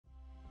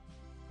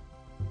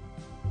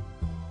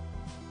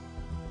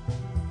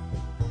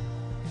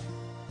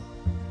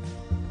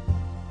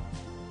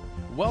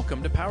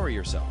Welcome to Power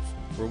Yourself,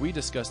 where we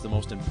discuss the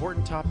most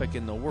important topic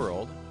in the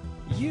world,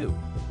 you.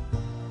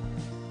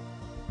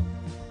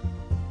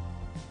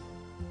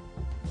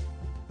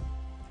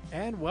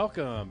 And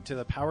welcome to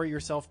the Power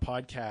Yourself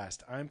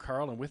podcast. I'm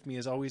Carl, and with me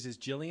as always is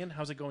Jillian.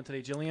 How's it going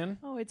today, Jillian?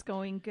 Oh, it's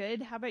going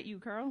good. How about you,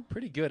 Carl?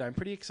 Pretty good. I'm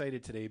pretty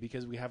excited today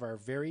because we have our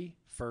very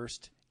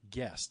first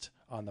guest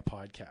on the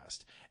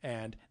podcast.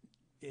 And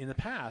in the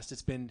past,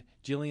 it's been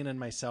Jillian and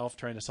myself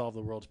trying to solve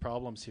the world's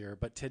problems here.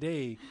 But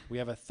today, we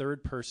have a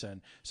third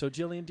person. So,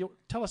 Jillian,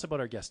 tell us about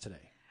our guest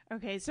today.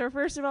 Okay, so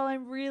first of all,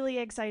 I'm really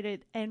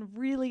excited and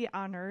really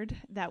honored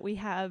that we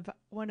have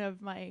one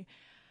of my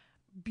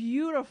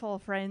beautiful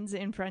friends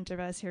in front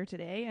of us here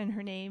today, and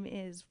her name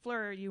is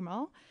Fleur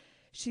Umal.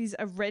 She's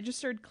a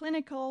registered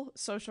clinical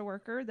social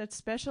worker that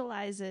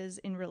specializes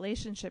in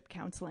relationship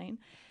counseling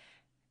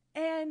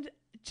and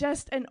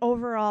just an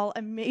overall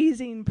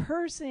amazing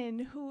person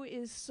who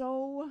is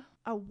so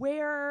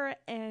aware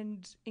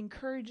and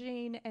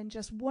encouraging and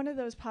just one of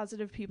those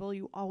positive people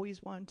you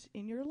always want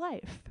in your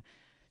life.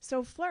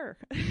 So Fleur,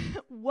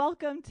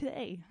 welcome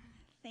today.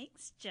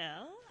 Thanks,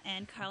 Jill.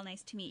 And Carl,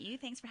 nice to meet you.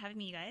 Thanks for having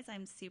me, you guys.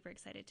 I'm super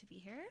excited to be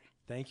here.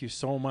 Thank you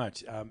so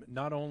much.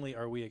 Not only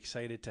are we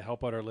excited to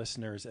help out our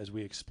listeners as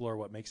we explore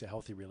what makes a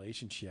healthy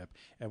relationship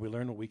and we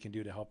learn what we can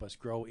do to help us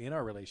grow in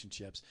our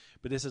relationships,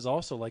 but this is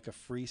also like a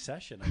free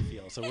session, I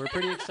feel. So we're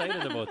pretty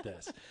excited about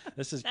this.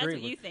 This is That's great.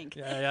 That's what you think.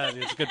 Yeah,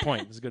 it's a good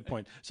point. It's a good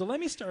point. So let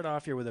me start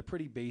off here with a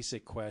pretty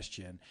basic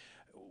question.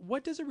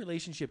 What does a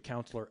relationship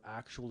counselor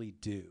actually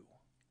do?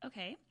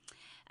 Okay.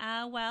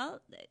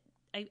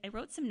 I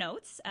wrote some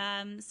notes.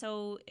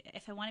 So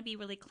if I want to be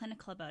really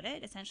clinical about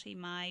it, essentially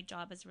my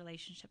job as a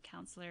relationship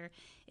counselor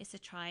is to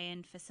try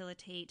and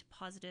facilitate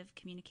positive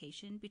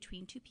communication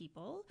between two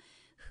people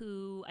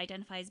who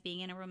identify as being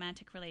in a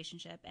romantic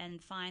relationship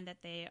and find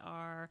that they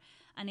are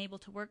unable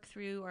to work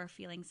through or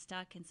feeling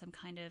stuck in some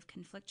kind of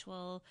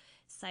conflictual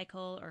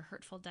cycle or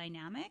hurtful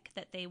dynamic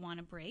that they want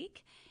to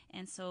break.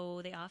 And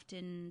so they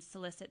often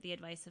solicit the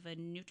advice of a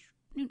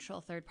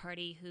neutral third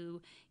party who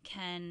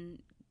can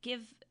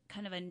give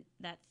kind of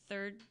that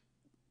third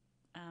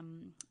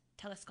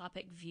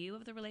telescopic view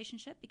of the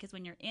relationship, because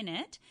when you're in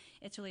it,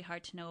 it's really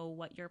hard to know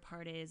what your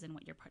part is and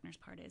what your partner's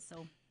part is.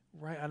 So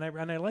right,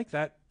 and I like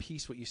that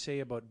piece, what you say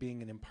about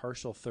being an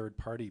impartial third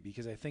party,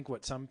 because I think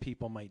what some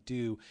people might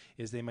do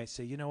is they might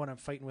say, you know what, I'm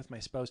fighting with my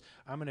spouse,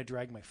 I'm going to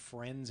drag my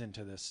friends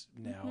into this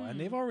now, and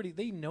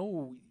they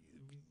know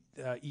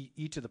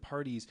each of the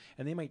parties,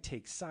 and they might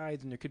take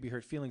sides, and there could be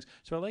hurt feelings.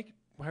 So I like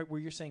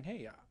where you're saying,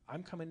 hey,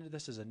 I'm coming into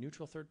this as a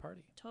neutral third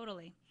party.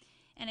 Totally.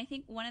 And I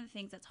think one of the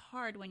things that's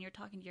hard when you're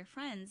talking to your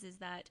friends is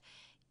that,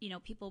 you know,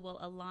 people will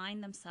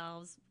align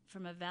themselves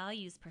from a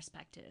values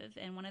perspective.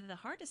 And one of the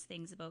hardest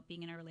things about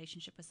being in a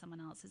relationship with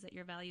someone else is that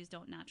your values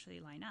don't naturally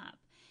line up.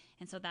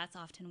 And so that's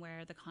often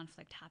where the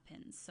conflict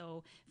happens.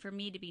 So for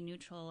me to be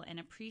neutral and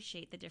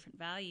appreciate the different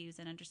values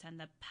and understand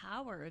the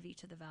power of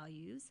each of the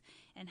values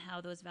and how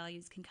those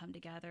values can come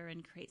together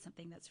and create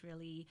something that's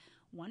really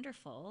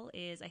wonderful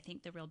is, I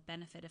think, the real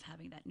benefit of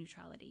having that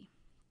neutrality.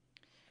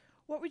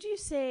 What would you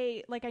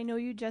say, like I know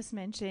you just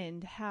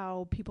mentioned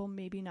how people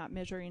maybe not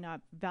measuring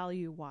up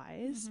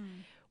value-wise. Mm-hmm.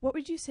 What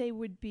would you say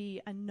would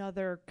be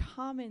another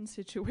common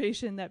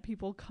situation that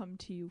people come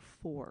to you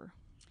for?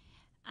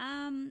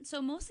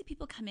 So mostly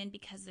people come in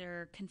because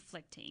they're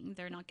conflicting.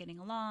 They're not getting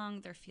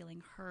along. They're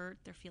feeling hurt.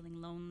 They're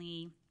feeling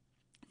lonely.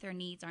 Their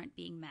needs aren't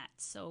being met.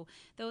 So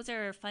those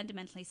are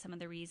fundamentally some of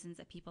the reasons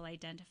that people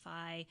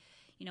identify,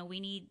 you know, we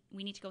need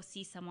to go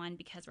see someone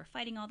because we're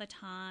fighting all the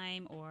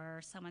time, or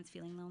someone's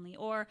feeling lonely,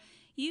 or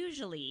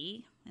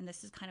usually, and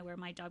this is kind of where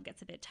my job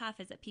gets a bit tough,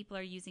 is that people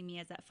are using me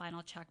as that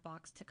final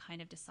checkbox to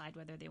kind of decide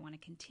whether they want to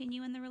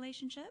continue in the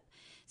relationship.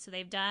 So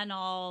they've done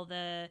all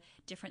the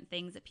different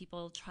things that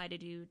people try to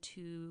do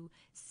to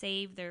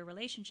save their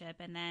relationship,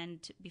 and then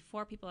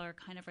before people are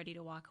kind of ready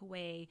to walk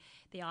away,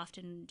 they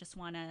often just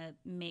want to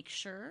make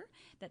sure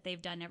that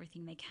they've done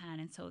everything they can.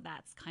 And so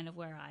that's kind of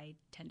where I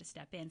tend to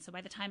step in. So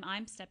by the time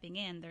I'm stepping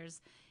in,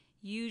 there's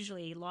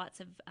usually lots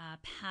of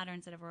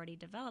patterns that have already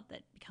developed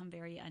that become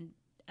very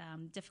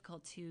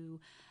difficult to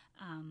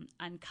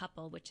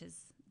uncouple, which is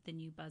the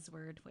new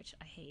buzzword, which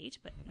I hate,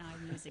 but now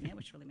I'm using it,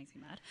 which really makes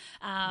me mad.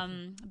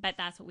 But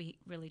that's what we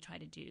really try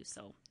to do.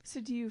 So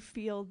do you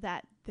feel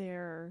that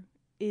there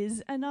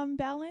is an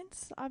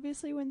imbalance,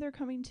 obviously, when they're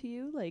coming to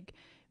you? Like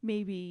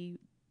maybe,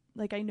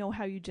 like I know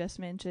how you just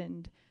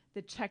mentioned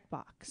the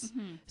checkbox.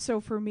 Mm-hmm.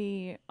 So for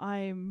me,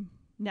 I'm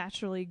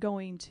naturally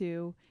going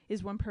to,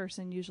 is one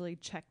person usually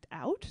checked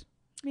out,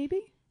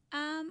 maybe?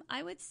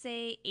 I would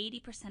say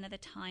 80% of the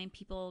time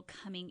people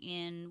coming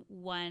in,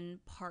 one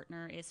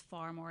partner is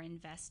far more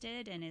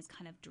invested and is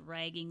kind of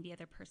dragging the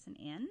other person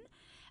in.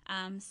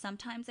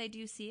 Sometimes I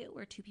do see it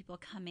where two people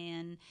come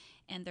in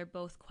and they're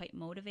both quite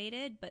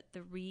motivated, but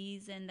the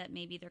reason that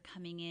maybe they're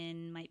coming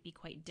in might be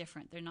quite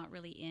different. They're not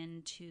really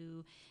in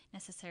to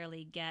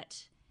necessarily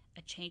get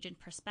a change in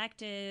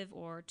perspective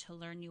or to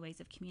learn new ways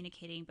of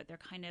communicating, but they're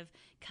kind of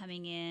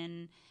coming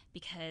in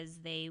because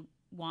they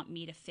want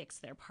me to fix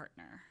their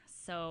partner.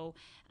 So,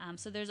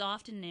 so there's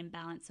often an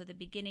imbalance. So the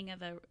beginning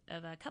of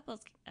a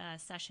couples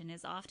session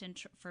is often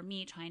for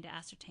me trying to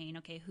ascertain,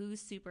 okay,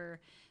 who's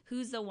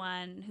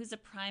the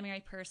primary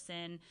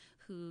person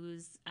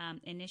who's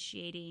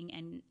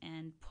initiating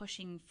and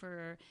pushing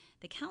for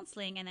the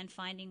counseling, and then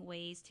finding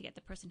ways to get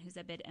the person who's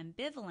a bit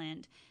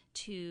ambivalent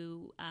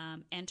to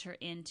enter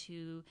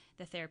into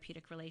the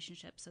therapeutic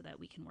relationship so that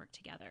we can work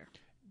together.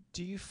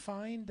 Do you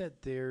find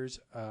that there's,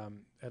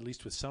 at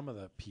least with some of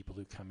the people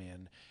who come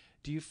in,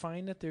 do you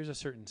find that there's a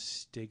certain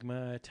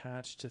stigma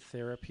attached to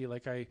therapy?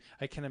 Like I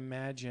can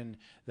imagine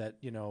that,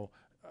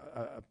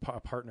 a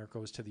partner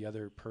goes to the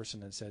other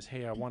person and says,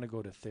 hey, I want to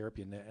go to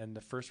therapy. And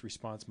the first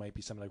response might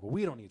be something like, well,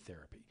 we don't need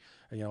therapy.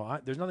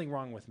 There's nothing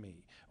wrong with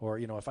me. Or,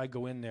 if I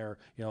go in there,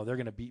 they're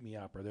going to beat me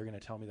up, or they're going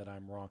to tell me that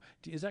I'm wrong.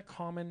 Is that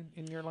common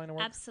in your line of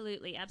work?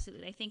 Absolutely.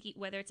 Absolutely. I think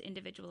whether it's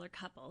individual or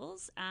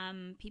couples,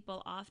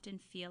 people often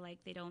feel like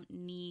they don't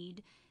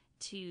need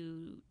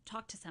to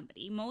talk to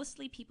somebody.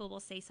 Mostly people will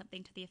say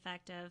something to the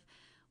effect of,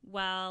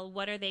 well,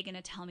 what are they going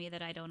to tell me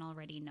that I don't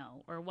already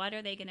know? Or what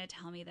are they going to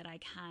tell me that I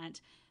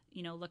can't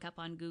look up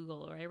on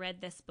Google, or I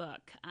read this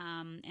book.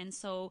 And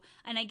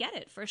I get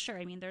it for sure.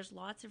 I mean, there's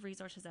lots of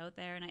resources out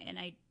there, and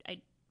I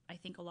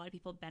think a lot of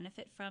people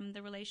benefit from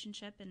the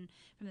relationship and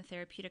from the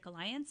Therapeutic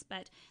Alliance,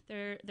 but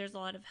there's a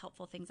lot of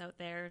helpful things out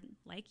there,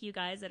 like you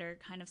guys, that are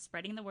kind of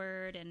spreading the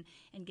word and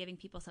giving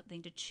people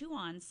something to chew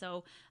on.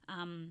 So,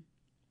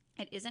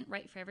 it isn't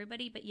right for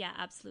everybody, but yeah,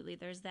 absolutely.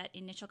 There's that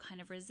initial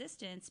kind of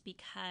resistance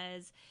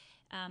because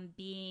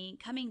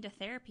coming to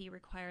therapy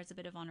requires a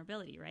bit of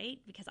vulnerability, right?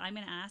 Because I'm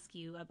going to ask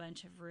you a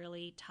bunch of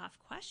really tough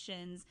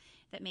questions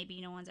that maybe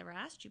no one's ever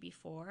asked you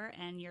before,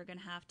 and you're going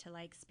to have to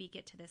speak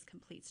it to this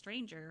complete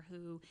stranger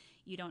who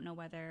you don't know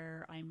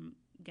whether I'm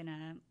going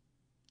to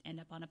end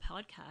up on a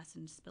podcast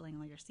and spilling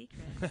all your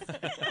secrets.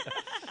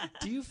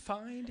 Do you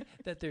find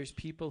that there's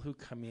people who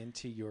come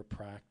into your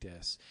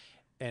practice,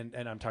 and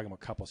I'm talking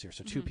about couples here,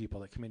 so two people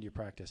that come into your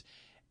practice,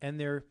 and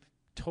they're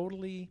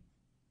totally,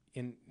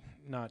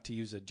 not to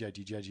use a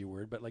judgy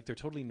word, but they're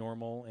totally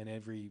normal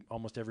in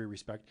almost every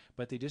respect,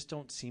 but they just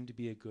don't seem to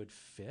be a good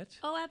fit?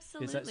 Oh,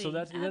 absolutely.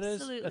 That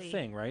is a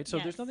thing, right? So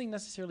yes. There's nothing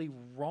necessarily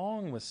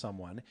wrong with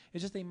someone.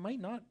 It's just they might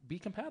not be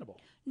compatible.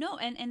 No,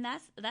 and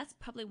that's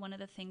probably one of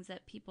the things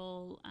that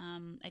people,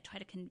 I try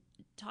to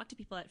talk to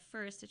people at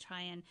first to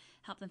try and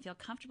help them feel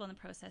comfortable in the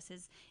process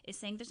is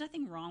saying there's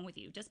nothing wrong with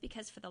you. Just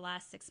because for the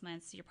last 6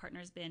 months your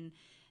partner's been,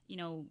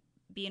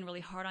 being really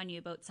hard on you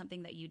about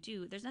something that you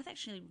do, there's nothing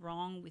actually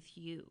wrong with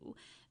you.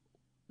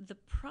 The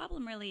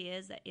problem really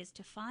is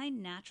to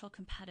find natural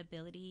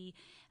compatibility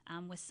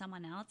with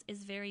someone else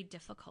is very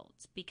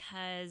difficult,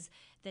 because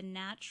the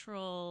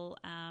natural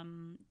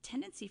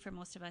tendency for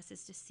most of us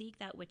is to seek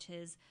that which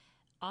is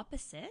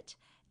opposite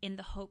in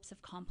the hopes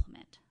of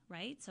complement,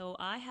 right? So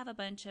I have a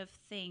bunch of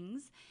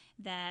things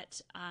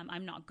that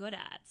I'm not good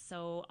at.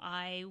 So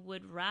I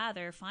would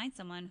rather find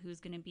someone who's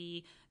going to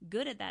be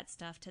good at that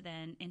stuff to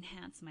then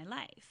enhance my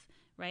life,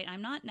 right?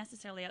 I'm not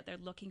necessarily out there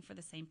looking for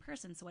the same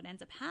person. So what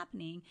ends up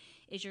happening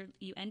is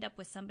you end up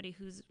with somebody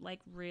who's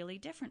really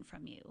different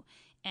from you.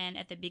 And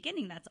at the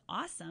beginning, that's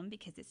awesome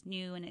because it's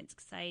new and it's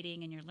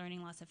exciting and you're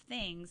learning lots of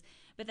things.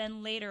 But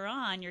then later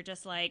on, you're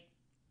just like,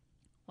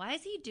 why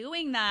is he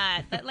doing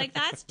that?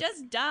 That's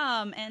just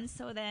dumb. And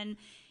so then,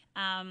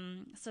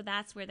 so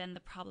that's where then the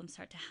problems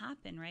start to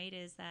happen, right?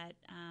 Is that,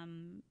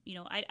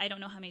 I don't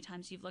know how many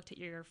times you've looked at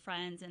your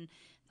friends and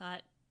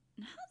thought,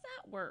 how does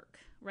that work,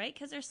 right?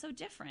 Because they're so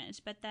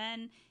different. But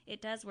then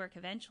it does work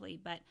eventually.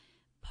 But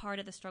part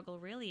of the struggle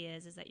really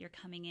is that you're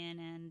coming in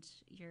and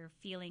you're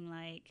feeling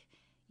like,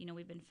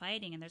 we've been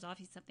fighting and there's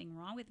obviously something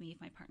wrong with me if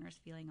my partner's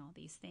feeling all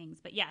these things.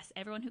 But yes,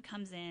 everyone who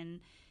comes in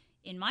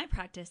my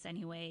practice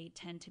anyway,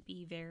 tend to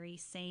be very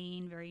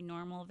sane, very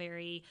normal,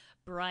 very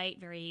bright,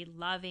 very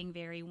loving,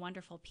 very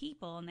wonderful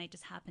people. And they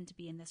just happen to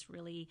be in this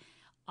really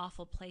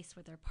awful place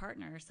with their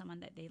partner,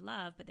 someone that they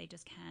love, but they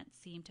just can't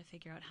seem to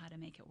figure out how to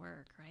make it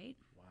work, right?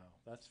 Wow,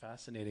 that's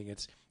fascinating.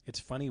 It's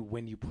funny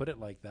when you put it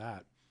like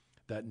that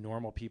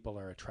normal people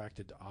are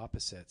attracted to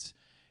opposites.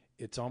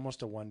 It's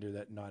almost a wonder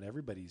that not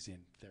everybody's in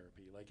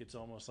therapy. It's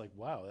almost like,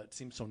 wow, that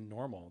seems so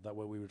normal that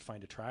what we would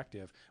find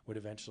attractive would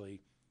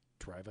eventually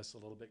drive us a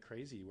little bit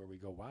crazy, where we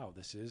go, wow,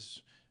 this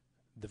is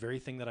the very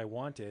thing that I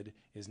wanted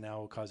is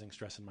now causing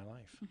stress in my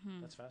life. Mm-hmm.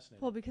 That's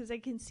fascinating. Well, because I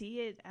can see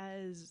it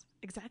as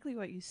exactly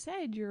what you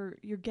said. You're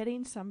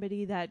getting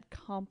somebody that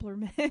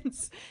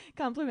complements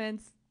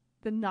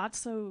the not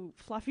so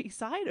fluffy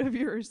side of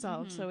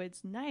yourself. Mm-hmm. So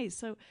it's nice.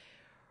 So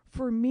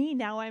for me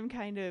now, I'm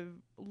kind of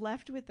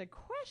left with a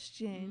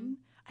question. Mm-hmm.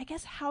 I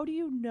guess, how do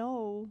you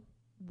know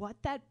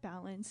what that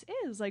balance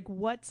is?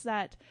 What's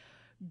that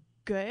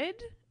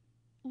good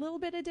little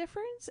bit of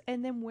difference,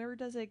 and then where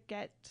does it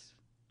get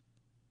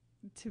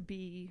to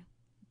be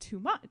too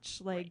much,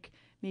 right?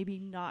 Maybe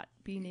not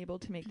being able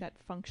to make that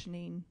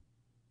functioning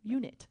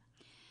unit.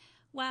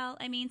 Well,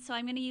 I mean, so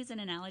I'm going to use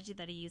an analogy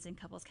that I use in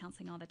couples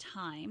counseling all the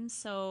time.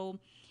 So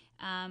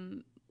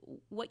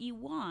what you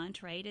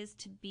want, right, is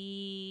to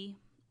be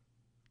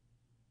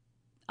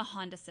a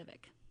Honda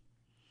Civic.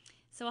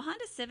 So a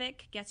Honda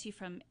Civic gets you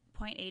from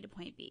point A to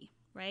point B,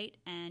 right?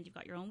 And you've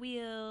got your own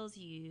wheels,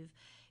 you've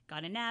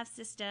got a nav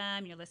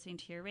system, you're listening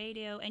to your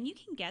radio, and you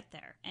can get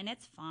there, and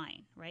it's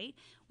fine, right?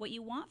 What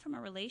you want from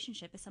a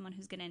relationship is someone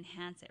who's going to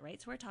enhance it,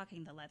 right? So we're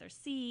talking the leather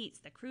seats,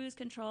 the cruise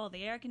control,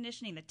 the air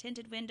conditioning, the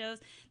tinted windows,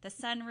 the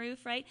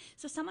sunroof, right?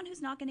 So someone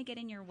who's not going to get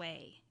in your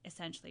way,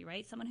 essentially,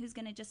 right? Someone who's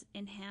going to just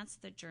enhance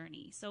the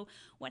journey. So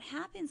what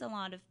happens a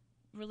lot of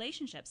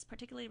relationships,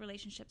 particularly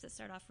relationships that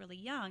start off really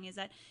young, is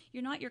that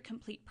you're not your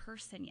complete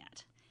person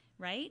yet,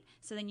 right?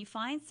 So then you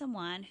find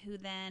someone who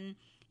then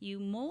you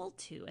mold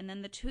to, and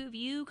then the two of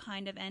you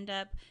kind of end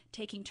up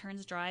taking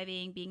turns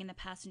driving, being in the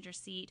passenger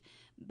seat,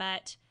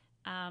 but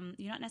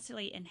you're not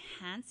necessarily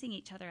enhancing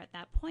each other at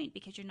that point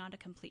because you're not a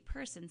complete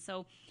person.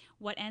 So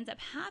what ends up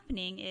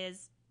happening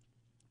is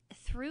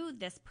through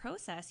this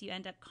process, you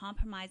end up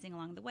compromising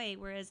along the way.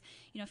 Whereas,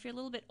 if you're a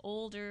little bit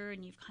older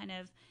and you've kind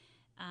of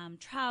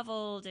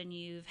traveled and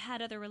you've had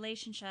other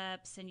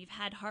relationships and you've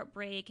had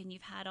heartbreak and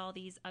you've had all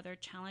these other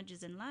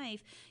challenges in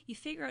life, you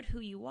figure out who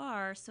you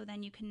are, so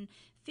then you can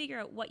figure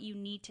out what you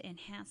need to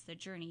enhance the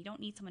journey. You don't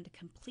need someone to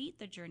complete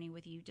the journey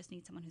with you, you just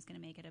need someone who's going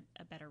to make it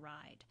a better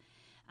ride.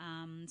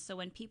 So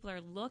when people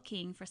are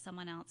looking for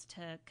someone else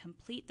to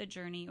complete the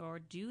journey or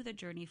do the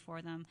journey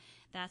for them,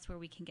 that's where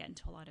we can get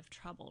into a lot of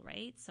trouble,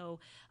 right? So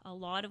a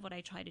lot of what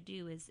I try to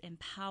do is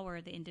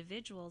empower the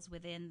individuals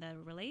within the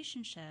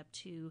relationship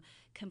to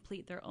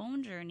complete their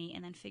own journey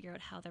and then figure out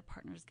how their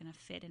partner is going to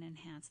fit and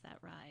enhance that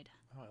ride.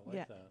 Oh, I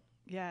like that.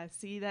 Yeah,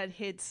 see, that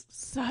hits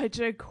such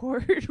a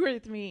chord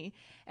with me.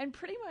 And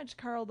pretty much,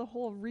 Carl, the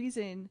whole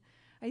reason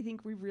I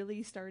think we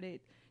really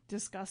started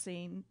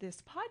discussing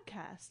this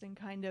podcast and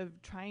kind of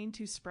trying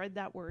to spread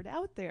that word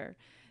out there,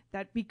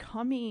 that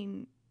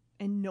becoming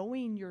and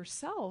knowing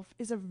yourself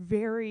is a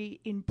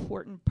very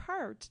important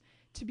part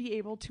to be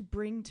able to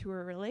bring to a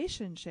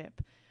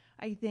relationship,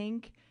 I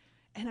think.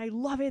 And I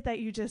love it that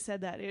you just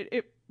said that.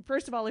 It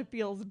first of all, it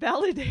feels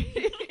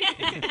validating.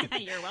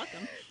 You're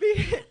welcome.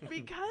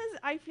 Because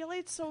I feel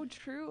it's so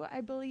true.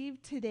 I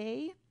believe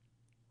today,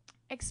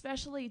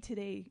 especially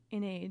today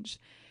in age,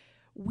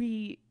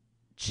 we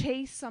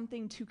chase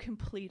something to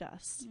complete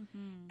us.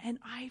 Mm-hmm. And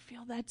I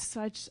feel that's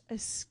such a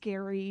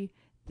scary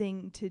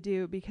thing to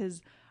do,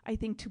 because I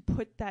think to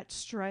put that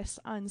stress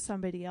on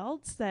somebody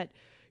else that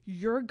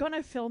you're going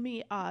to fill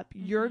me up,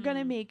 mm-hmm. you're going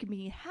to make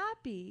me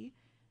happy.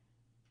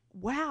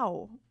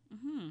 Wow.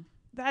 Mm-hmm.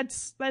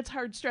 That's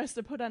hard stress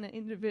to put on an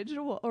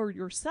individual or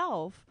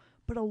yourself,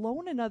 but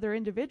alone another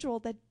individual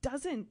that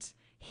doesn't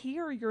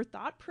hear your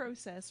thought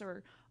process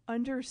or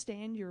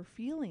understand your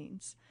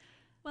feelings.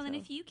 Well, and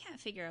if you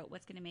can't figure out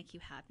what's going to make you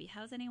happy,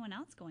 how's anyone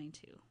else going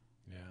to?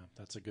 Yeah,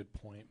 that's a good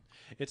point.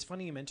 It's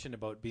funny you mentioned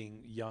about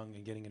being young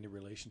and getting into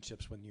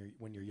relationships when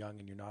you're young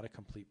and you're not a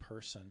complete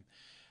person.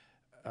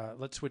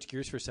 Let's switch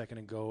gears for a second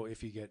and go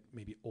if you get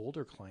maybe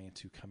older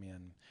clients who come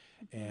in,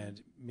 mm-hmm.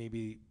 and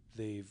maybe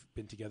they've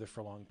been together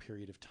for a long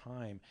period of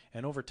time.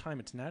 And over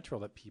time, it's natural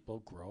that people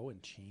grow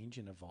and change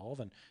and evolve.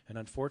 And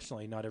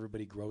unfortunately, not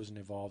everybody grows and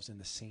evolves in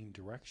the same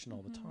direction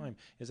all the time.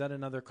 Is that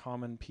another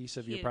common piece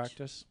of your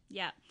practice?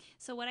 Yeah.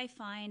 So what I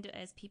find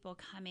as people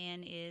come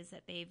in is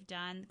that they've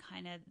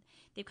kind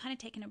of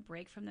taken a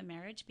break from the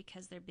marriage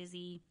because they're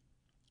busy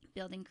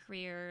building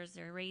careers,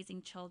 they're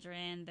raising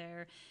children,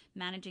 they're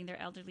managing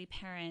their elderly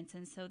parents.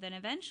 And so then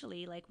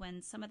eventually, like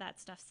when some of that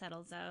stuff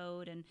settles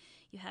out and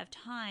you have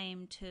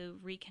time to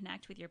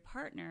reconnect with your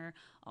partner,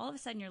 all of a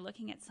sudden you're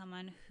looking at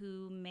someone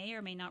who may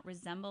or may not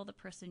resemble the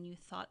person you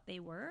thought they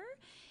were.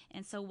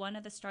 And so one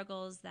of the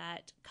struggles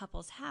that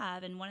couples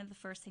have, and one of the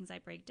first things I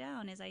break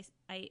down, is I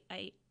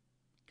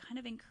kind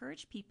of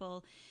encourage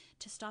people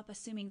to stop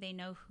assuming they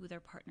know who their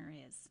partner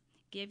is.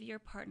 Give your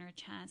partner a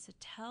chance to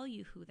tell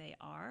you who they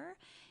are.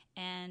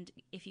 And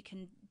if you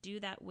can do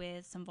that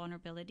with some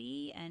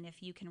vulnerability, and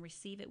if you can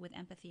receive it with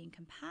empathy and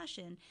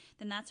compassion,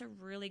 then that's a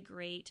really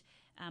great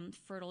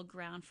fertile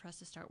ground for us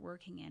to start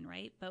working in,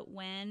 right? But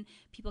when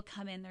people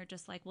come in, they're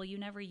just like, well, you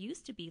never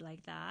used to be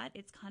like that.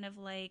 It's kind of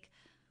like,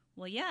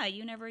 well, yeah,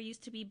 you never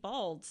used to be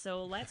bald,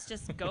 so let's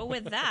just go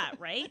with that,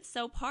 right?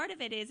 So part of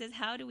it is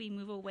how do we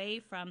move away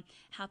from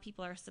how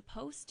people are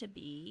supposed to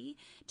be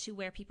to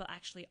where people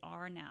actually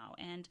are now?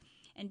 And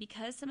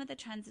because some of the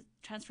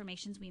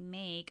transformations we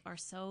make are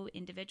so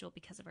individual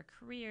because of our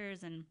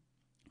careers and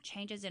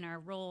changes in our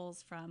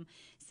roles from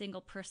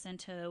single person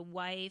to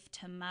wife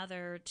to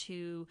mother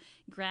to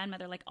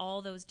grandmother, like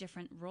all those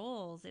different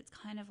roles, it's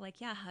kind of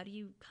like, yeah, how do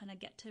you kind of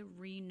get to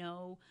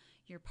re-know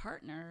your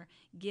partner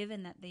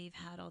given that they've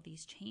had all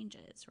these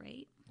changes,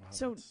 right? Wow,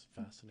 so that's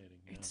fascinating.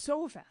 Yeah. It's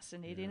so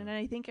fascinating. And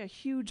I think a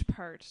huge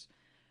part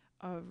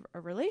of a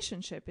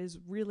relationship is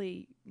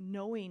really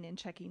knowing and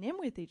checking in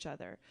with each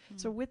other.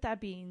 So with that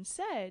being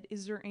said,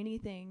 is there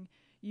anything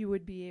you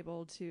would be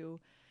able to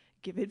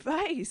give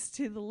advice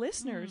to the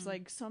listeners,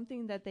 like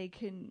something that they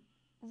can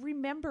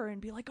remember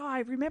and be like, oh, I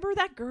remember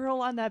that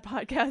girl on that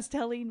podcast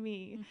telling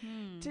me,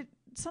 to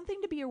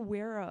something to be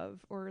aware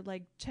of or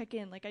like check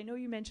in? Like, I know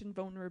you mentioned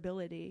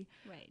vulnerability,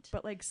 right?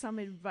 But like some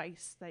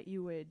advice that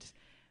you would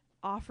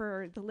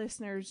offer the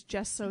listeners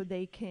just so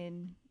they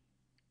can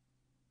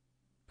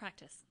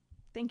Practice.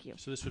 Thank you.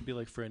 So this would be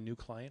like for a new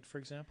client, for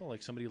example,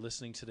 like somebody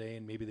listening today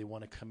and maybe they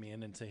want to come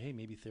in and say, hey,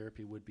 maybe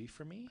therapy would be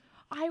for me.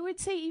 I would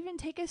say even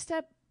take a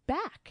step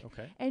back.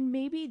 Okay. And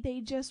maybe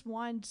they just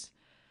want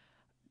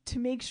to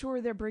make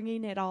sure they're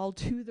bringing it all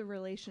to the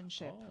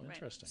relationship. Oh, Right.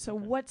 interesting. So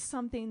Okay. what's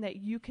something that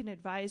you can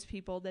advise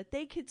people that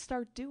they could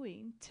start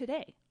doing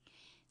today?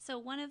 So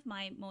one of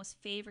my most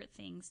favorite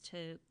things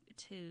to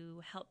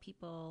help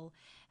people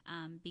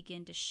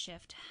begin to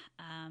shift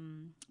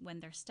when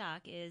they're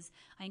stuck is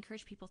I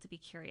encourage people to be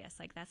curious.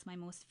 Like that's my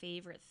most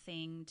favorite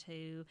thing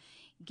to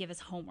give as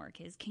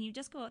homework is can you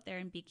just go out there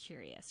and be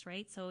curious,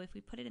 right? So if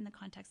we put it in the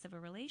context of a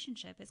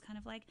relationship, it's kind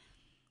of like,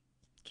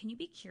 can you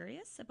be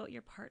curious about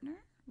your partner?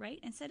 Right?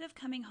 Instead of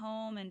coming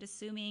home and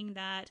assuming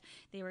that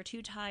they were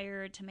too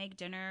tired to make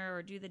dinner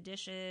or do the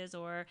dishes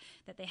or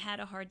that they had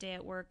a hard day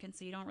at work and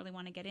so you don't really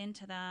want to get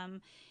into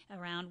them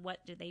around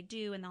what did they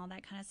do and all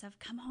that kind of stuff,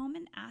 come home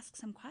and ask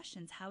some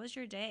questions. How was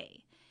your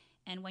day?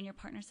 And when your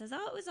partner says,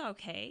 oh, it was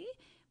okay,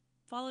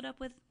 followed up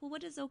with, well,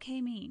 what does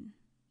okay mean?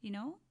 You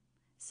know?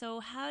 So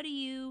how do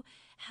you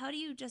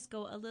just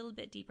go a little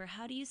bit deeper?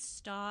 How do you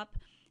stop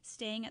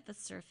staying at the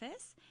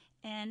surface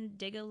and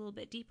dig a little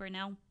bit deeper?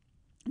 Now,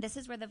 this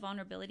is where the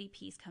vulnerability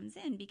piece comes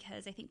in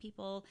because I think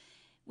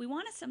we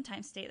want to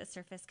sometimes stay at the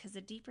surface because the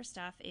deeper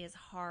stuff is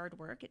hard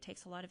work. It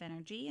takes a lot of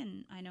energy.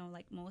 And I know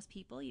like most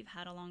people, you've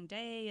had a long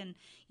day and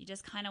you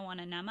just kind of want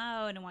to numb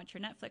out and watch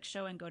your Netflix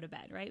show and go to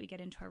bed, right? We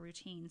get into our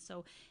routine.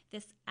 So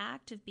this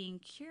act of being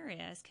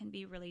curious can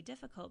be really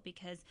difficult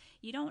because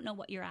you don't know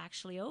what you're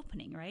actually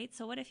opening, right?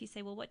 So what if you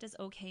say, well, what does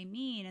okay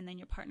mean? And then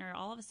your partner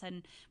all of a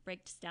sudden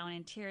breaks down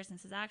in tears and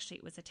says, actually,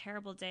 it was a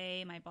terrible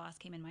day. My boss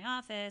came in my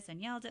office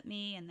and yelled at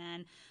me. And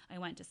then I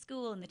went to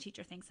school and the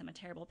teacher thinks I'm a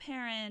terrible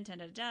parent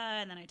and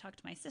and then I talked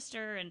to my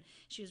sister and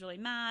she was really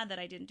mad that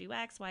I didn't do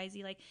X, Y,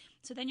 Z. Like,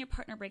 so then your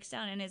partner breaks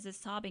down and is this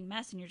sobbing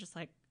mess and you're just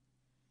like,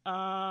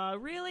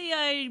 really?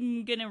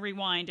 I'm going to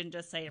rewind and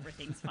just say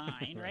everything's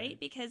fine, right?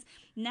 Because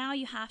now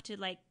you have to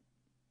like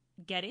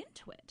get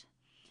into it.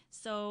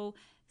 So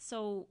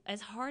as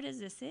hard as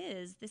this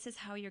is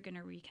how you're going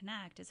to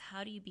reconnect is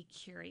how do you be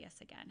curious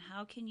again?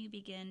 How can you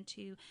begin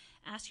to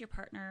ask your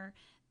partner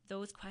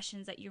those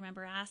questions that you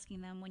remember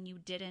asking them when you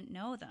didn't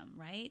know them,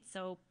 right?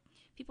 So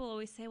people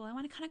always say, well, I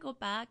want to kind of go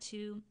back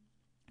to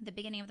the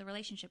beginning of the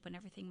relationship when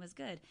everything was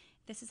good.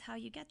 This is how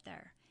you get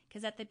there.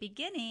 Because at the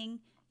beginning,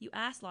 you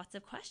asked lots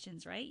of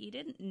questions, right? You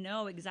didn't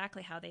know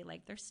exactly how they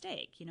like their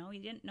steak. You know, you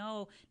didn't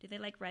know, did they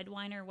like red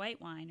wine or white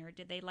wine? Or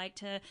did they like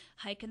to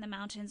hike in the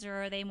mountains?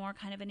 Or are they more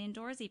kind of an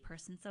indoorsy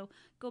person? So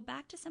go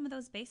back to some of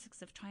those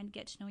basics of trying to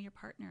get to know your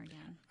partner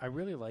again. I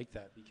really like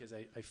that because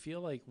I feel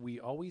like we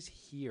always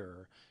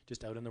hear,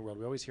 just out in the world,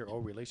 we always hear, oh,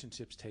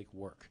 relationships take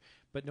work.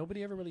 But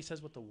nobody ever really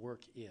says what the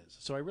work is.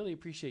 So I really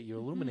appreciate you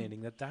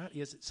illuminating that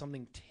is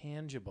something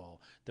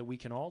tangible that we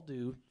can all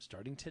do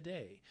starting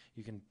today.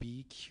 You can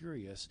be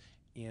curious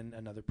in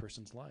another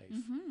person's life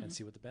and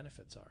see what the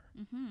benefits are.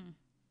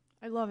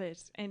 I love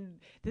it. And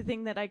the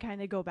thing that I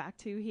kind of go back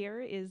to here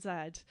is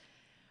that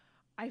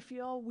I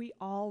feel we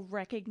all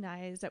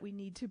recognize that we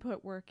need to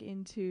put work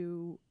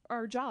into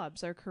our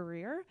jobs, our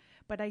career,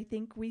 but I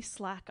think we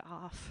slack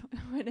off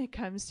when it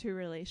comes to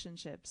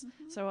relationships.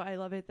 So I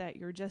love it that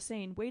you're just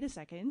saying, wait a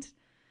second,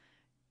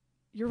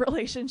 your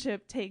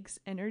relationship takes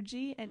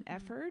energy and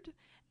effort.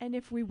 And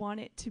if we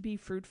want it to be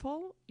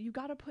fruitful, you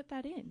got to put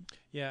that in.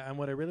 Yeah, and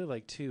what I really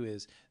like too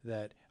is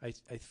that I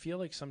feel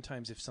like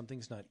sometimes if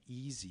something's not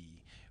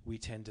easy, we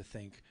tend to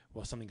think,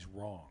 well, something's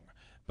wrong.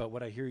 But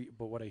what I hear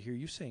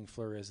you saying,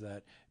 Fleur, is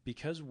that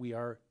because we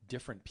are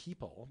different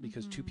people,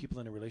 because two people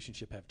in a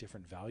relationship have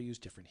different values,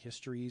 different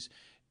histories,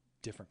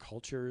 different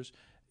cultures,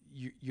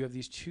 you have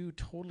these two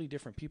totally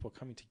different people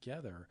coming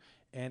together,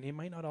 and it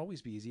might not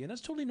always be easy, and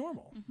that's totally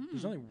normal.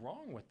 There's nothing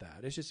wrong with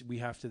that. It's just we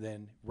have to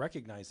then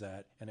recognize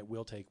that, and it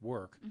will take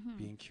work,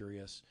 being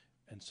curious,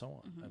 and so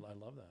on. I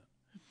love that.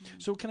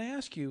 So can I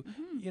ask you,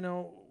 you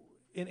know,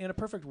 in a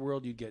perfect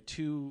world, you'd get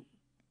two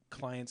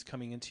clients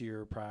coming into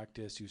your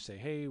practice who say,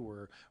 hey,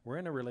 we're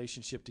in a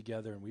relationship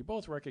together and we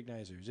both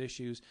recognize there's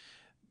issues.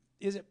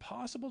 Is it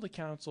possible to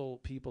counsel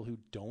people who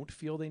don't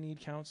feel they need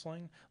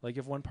counseling? Like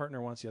if one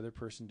partner wants the other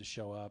person to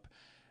show up,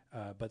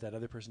 but that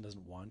other person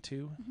doesn't want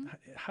to,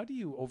 how do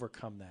you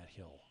overcome that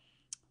hill?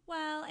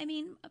 Well, I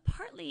mean,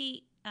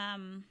 partly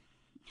I'm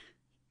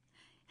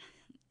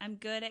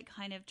good at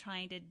kind of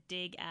trying to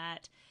dig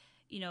at,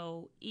 you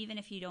know, even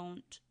if you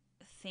don't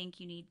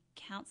think you need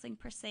counseling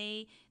per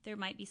se, there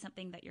might be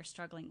something that you're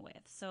struggling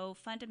with. So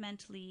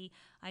fundamentally,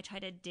 I try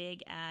to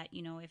dig at,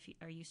 you know,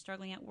 are you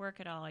struggling at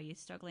work at all? Are you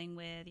struggling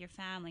with your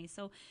family?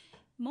 So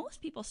most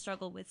people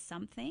struggle with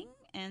something.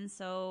 And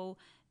so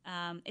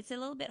it's a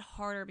little bit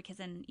harder because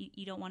then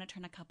you don't want to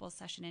turn a couple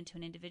session into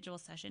an individual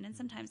session. And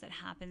sometimes that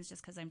happens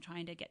just because I'm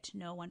trying to get to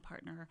know one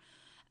partner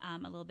a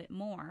little bit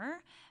more,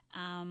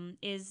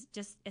 is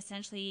just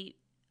essentially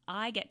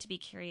I get to be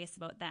curious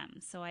about them.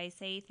 So I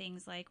say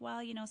things like,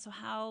 well, so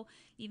how,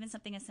 even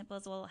something as simple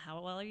as, well,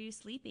 how well are you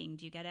sleeping?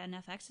 Do you get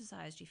enough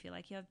exercise? Do you feel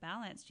like you have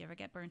balance? Do you ever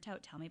get burnt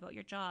out? Tell me about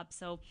your job.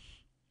 So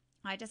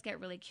I just get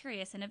really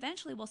curious, and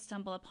eventually we'll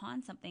stumble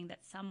upon something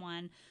that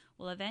someone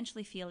will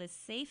eventually feel is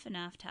safe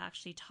enough to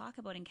actually talk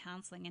about in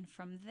counseling. And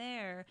from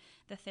there,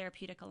 the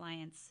therapeutic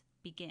alliance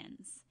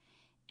begins.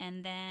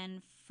 And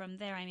then from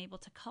there, I'm able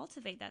to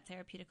cultivate that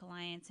therapeutic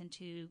alliance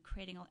into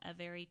creating a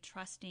very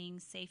trusting,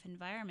 safe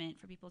environment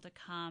for people to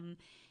come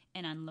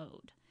and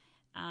unload.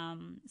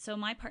 So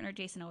my partner,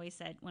 Jason, always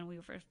said when we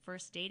were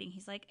first dating,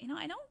 he's like,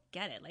 I don't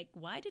get it. Like,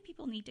 why do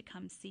people need to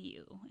come see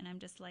you? And I'm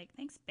just like,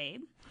 thanks,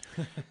 babe.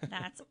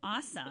 That's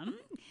awesome.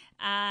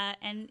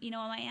 And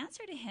my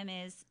answer to him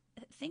is,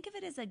 think of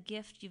it as a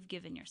gift you've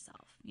given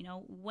yourself.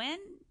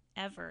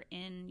 Whenever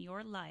in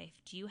your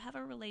life do you have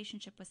a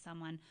relationship with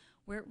someone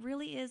where it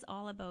really is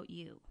all about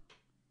you,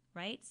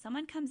 right?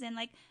 Someone comes in,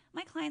 like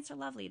my clients are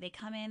lovely. They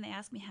come in, they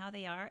ask me how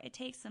they are. It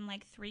takes them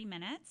like 3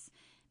 minutes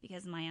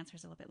because my answer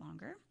is a little bit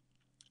longer.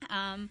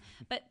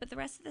 But the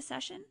rest of the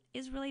session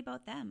is really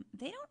about them.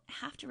 They don't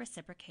have to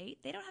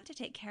reciprocate. They don't have to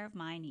take care of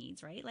my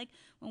needs, right? Like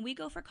when we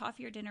go for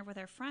coffee or dinner with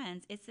our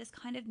friends, it's this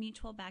kind of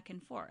mutual back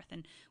and forth.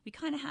 And we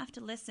kind of have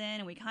to listen,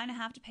 and we kind of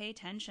have to pay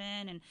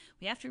attention, and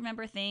we have to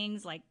remember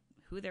things like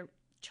who their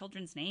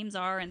children's names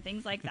are and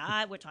things like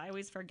that, which I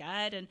always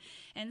forget.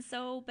 And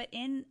so, but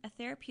in a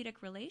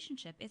therapeutic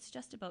relationship, it's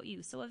just about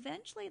you. So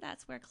eventually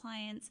that's where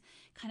clients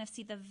kind of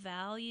see the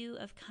value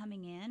of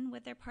coming in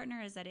with their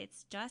partner, is that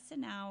it's just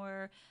an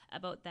hour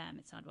about them.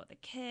 It's not about the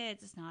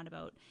kids. It's not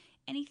about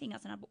anything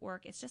else, not about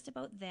work. It's just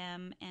about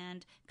them.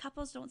 And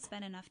couples don't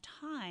spend enough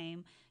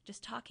time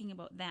just talking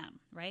about them,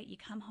 right? You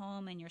come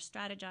home and you're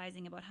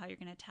strategizing about how you're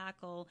going to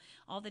tackle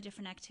all the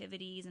different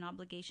activities and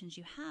obligations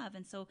you have.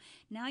 And so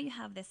now you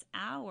have this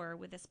hour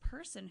with this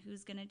person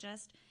who's going to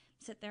just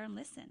sit there and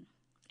listen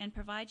and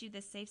provide you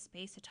this safe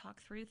space to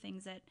talk through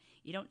things that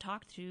you don't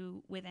talk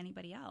through with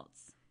anybody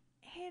else.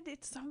 And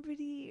it's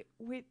somebody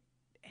with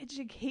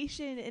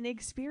education and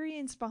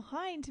experience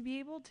behind to be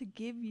able to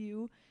give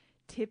you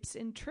tips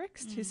and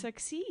tricks to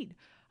succeed.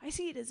 I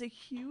see it as a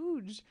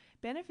huge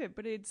benefit,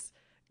 but it's,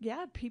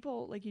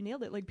 people, like you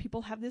nailed it. Like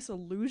people have this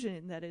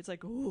illusion that it's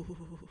like,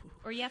 ooh.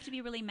 Or you have to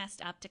be really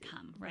messed up to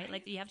come, right?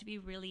 Like you have to be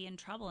really in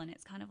trouble. And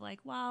it's kind of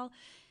like, well,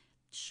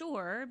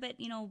 sure, but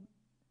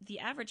the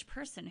average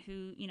person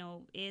who,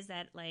 is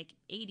at like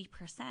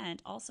 80%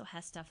 also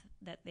has stuff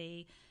that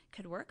they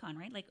could work on,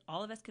 right? Like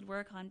all of us could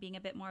work on being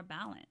a bit more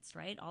balanced,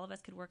 right? All of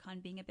us could work on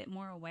being a bit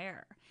more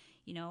aware,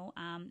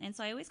 and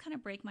so I always kind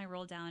of break my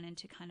role down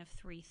into kind of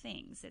 3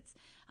 things.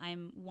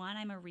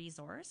 I'm a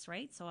resource,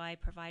 right? So I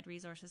provide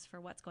resources for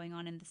what's going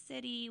on in the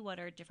city, what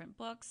are different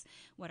books,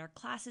 what are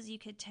classes you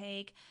could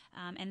take,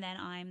 and then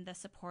I'm the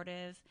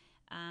supportive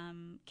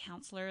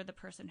counselor, the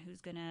person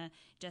who's going to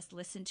just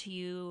listen to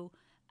you,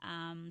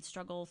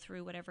 struggle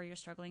through whatever you're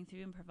struggling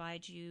through and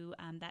provide you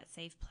that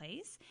safe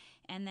place.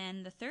 And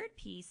then the third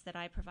piece that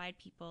I provide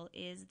people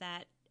is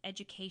that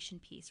education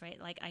piece,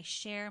 right? Like I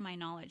share my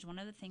knowledge. One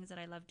of the things that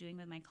I love doing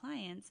with my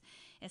clients,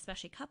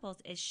 especially couples,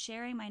 is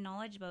sharing my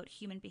knowledge about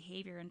human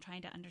behavior and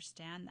trying to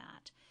understand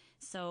that.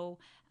 So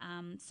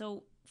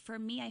for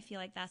me, I feel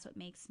like that's what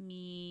makes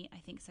me, I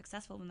think,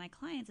 successful with my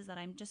clients, is that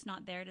I'm just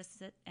not there to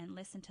sit and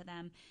listen to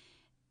them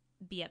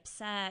be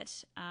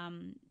upset,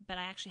 but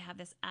I actually have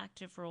this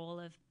active role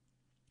of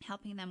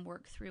helping them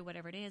work through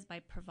whatever it is by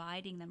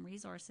providing them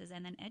resources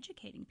and then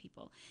educating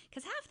people.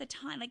 Because half the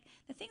time, like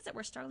the things that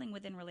we're struggling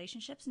with in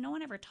relationships, no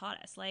one ever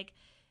taught us. Like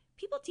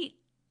people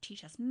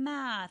teach us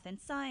math and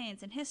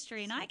science and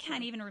history, and I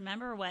can't even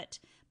remember what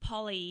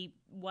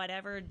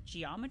whatever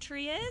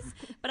geometry is,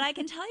 but I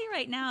can tell you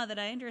right now that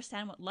I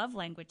understand what love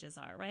languages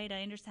are, right?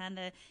 I understand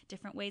the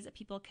different ways that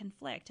people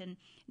conflict, and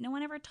no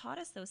one ever taught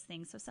us those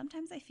things. So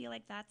sometimes I feel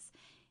like that's,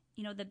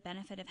 the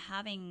benefit of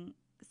having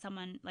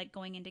someone like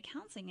going into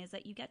counseling, is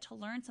that you get to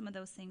learn some of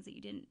those things that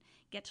you didn't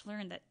get to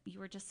learn, that you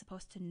were just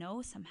supposed to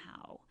know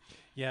somehow.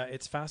 Yeah,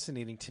 it's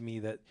fascinating to me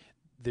that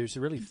there's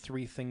really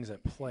 3 things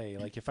at play.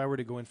 Like if I were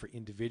to go in for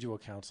individual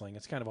counseling,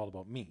 it's kind of all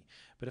about me.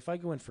 But if I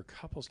go in for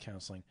couples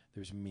counseling,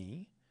 there's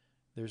me,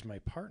 there's my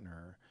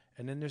partner,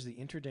 and then there's the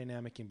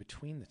interdynamic in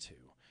between the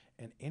two.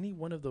 And any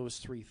one of those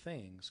 3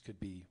 things could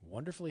be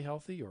wonderfully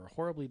healthy or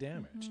horribly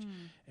damaged.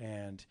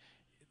 And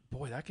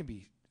boy, that can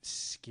be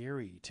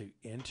scary to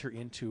enter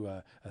into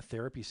a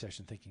therapy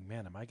session thinking,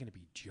 man, am I going to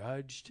be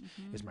judged?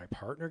 Is my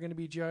partner going to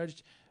be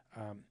judged?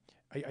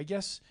 I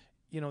guess,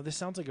 this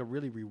sounds like a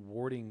really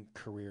rewarding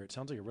career. It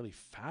sounds like a really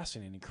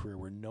fascinating career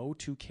where no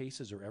 2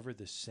 cases are ever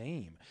the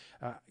same.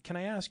 Can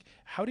I ask,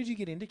 how did you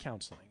get into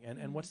counseling?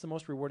 And what's the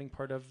most rewarding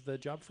part of the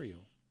job for you?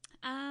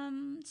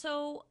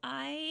 So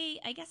I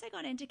guess I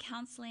got into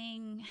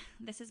counseling,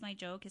 this is my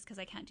joke, is because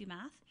I can't do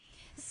math.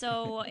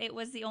 So it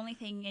was the only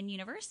thing in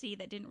university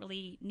that didn't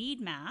really need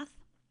math.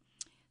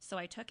 So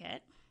I took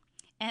it.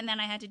 And then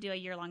I had to do a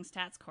year-long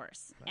stats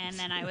course. Nice. And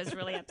then I was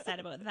really upset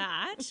about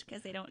that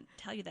because they don't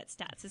tell you that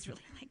stats is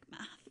really like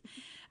math.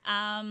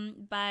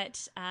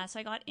 So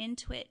I got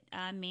into it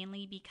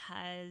mainly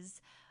because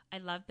I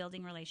love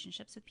building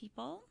relationships with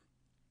people.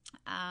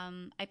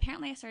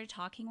 Apparently I started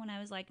talking when I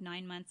was like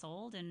 9 months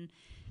old, and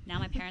now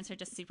my parents are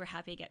just super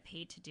happy to get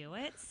paid to do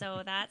it.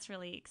 So that's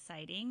really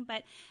exciting.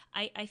 But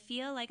I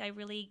feel like I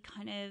really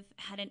kind of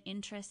had an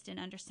interest in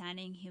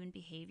understanding human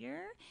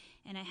behavior,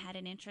 and I had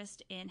an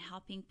interest in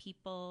helping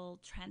people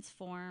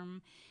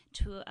transform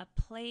to a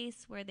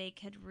place where they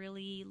could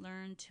really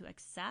learn to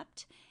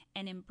accept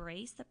and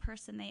embrace the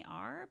person they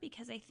are,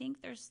 because I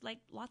think there's like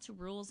lots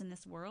of rules in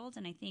this world,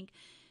 and I think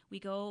we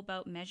go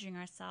about measuring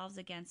ourselves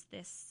against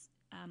this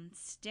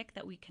stick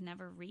that we can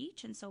never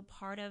reach. And so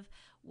part of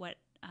what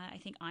I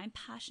think I'm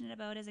passionate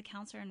about as a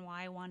counselor, and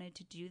why I wanted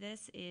to do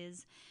this,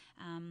 is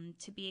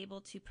to be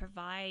able to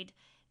provide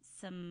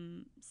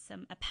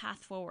a path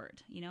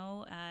forward,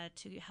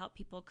 to help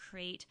people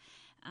create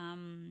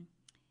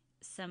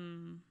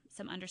some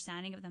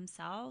understanding of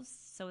themselves,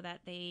 so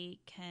that they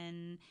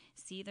can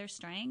see their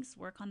strengths,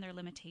 work on their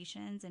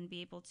limitations, and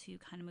be able to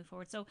kind of move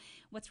forward. So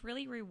what's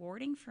really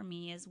rewarding for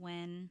me is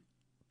when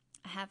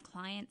I have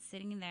clients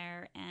sitting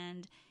there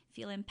and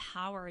feel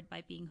empowered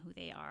by being who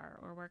they are,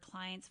 or where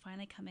clients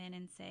finally come in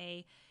and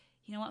say,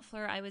 you know what,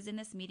 Fleur, I was in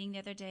this meeting the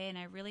other day and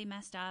I really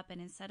messed up,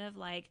 and instead of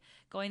like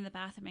going to the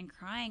bathroom and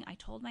crying, I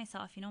told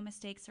myself,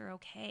 mistakes are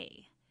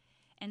okay.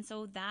 And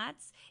so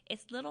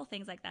it's little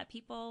things like that.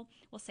 People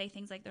will say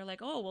things like, they're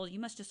like, oh, well,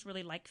 you must just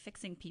really like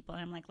fixing people.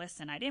 And I'm like,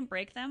 listen, I didn't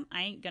break them.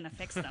 I ain't going to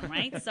fix them,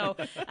 right? So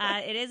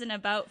it isn't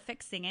about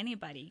fixing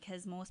anybody,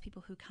 because most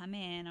people who come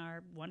in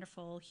are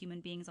wonderful human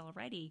beings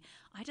already.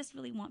 I just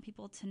really want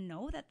people to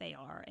know that they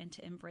are, and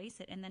to embrace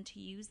it, and then to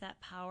use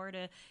that power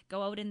to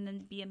go out and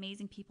then be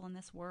amazing people in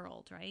this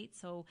world, right?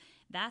 So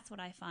that's what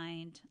I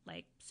find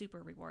like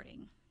super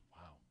rewarding.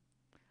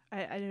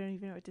 I don't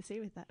even know what to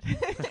say with that.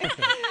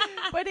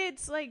 But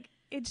it's like,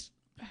 it's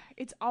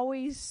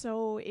always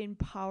so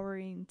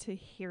empowering to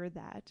hear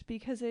that,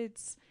 because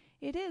it's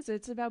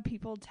about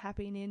people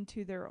tapping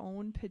into their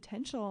own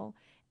potential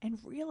and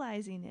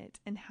realizing it,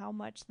 and how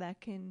much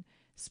that can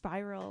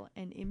spiral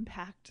and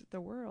impact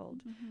the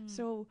world. Mm-hmm.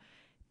 So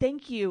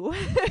thank you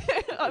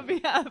on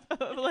behalf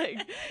of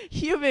like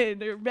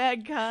human or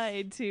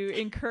mankind, to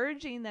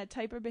encouraging that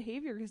type of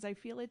behavior, because I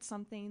feel it's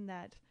something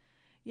that,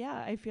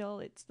 I feel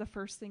it's the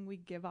first thing we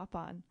give up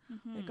on.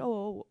 Mm-hmm. Like,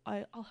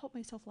 I'll help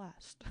myself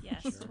last.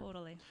 Yes, sure.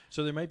 Totally.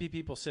 So there might be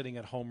people sitting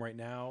at home right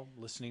now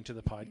listening to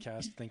the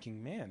podcast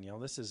thinking, man,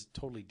 this is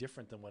totally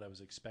different than what I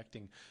was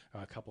expecting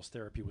couples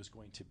therapy was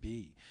going to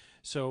be.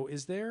 So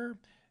is there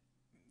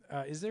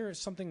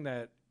something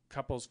that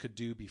couples could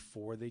do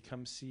before they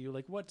come see you?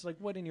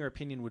 What in your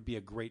opinion would be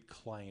a great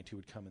client who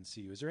would come and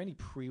see you? Is there any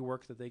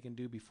pre-work that they can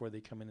do before they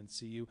come in and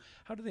see you?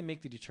 How do they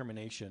make the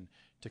determination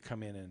to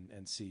come in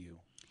and see you?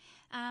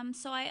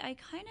 So I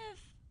kind of,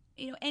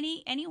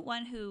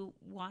 anyone who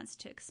wants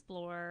to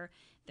explore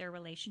their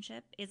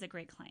relationship is a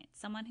great client.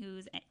 Someone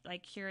who's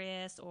like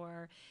curious,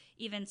 or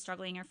even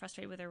struggling or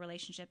frustrated with their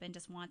relationship and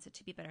just wants it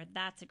to be better,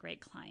 that's a great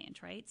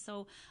client, right?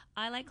 So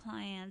I like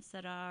clients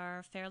that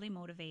are fairly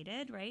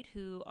motivated, right?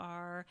 Who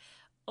are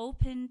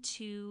open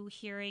to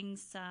hearing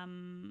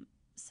some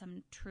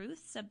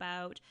truths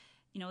about,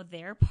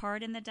 their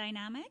part in the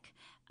dynamic.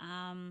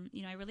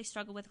 I really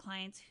struggle with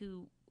clients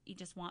who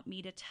just want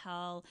me to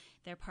tell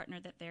their partner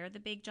that they're the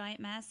big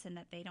giant mess and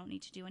that they don't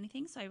need to do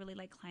anything. So I really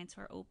like clients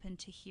who are open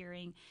to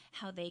hearing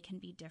how they can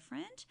be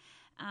different.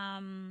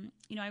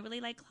 I really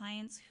like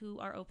clients who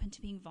are open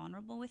to being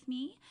vulnerable with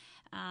me.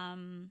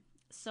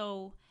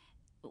 So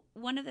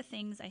one of the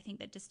things I think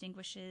that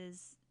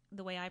distinguishes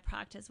the way I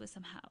practice with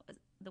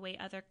the way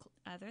other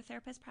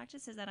therapists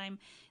practice is that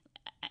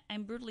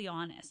I'm brutally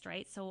honest,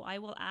 right? So I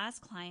will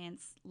ask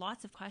clients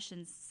lots of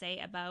questions, say,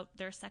 about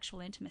their sexual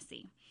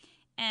intimacy.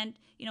 And,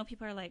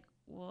 people are like,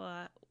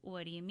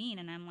 what do you mean?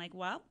 And I'm like,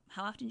 well,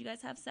 how often do you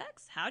guys have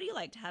sex? How do you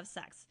like to have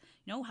sex?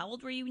 How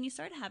old were you when you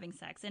started having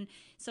sex? And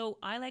so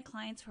I like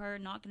clients who are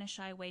not going to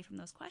shy away from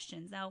those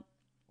questions. Now,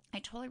 I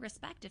totally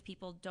respect if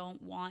people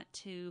don't want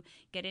to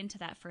get into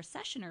that first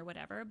session or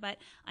whatever, but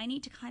I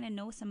need to kind of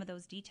know some of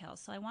those details.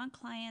 So I want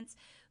clients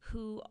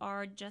who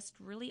are just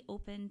really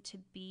open to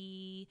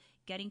be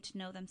getting to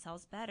know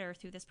themselves better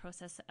through this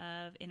process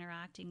of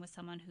interacting with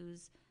someone who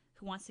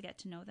wants to get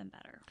to know them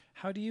better.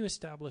 How do you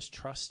establish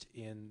trust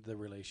in the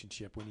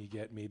relationship when you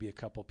get maybe a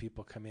couple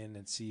people come in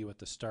and see you at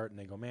the start and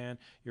they go, man,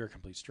 you're a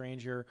complete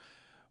stranger,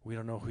 we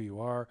don't know who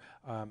you are.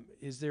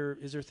 Is there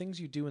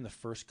things you do in the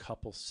first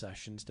couple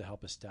sessions to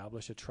help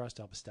establish a trust,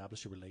 help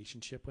establish a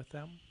relationship with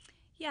them?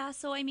 Yeah,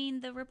 so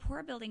the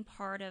rapport building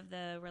part of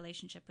the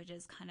relationship, which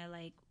is kind of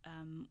like,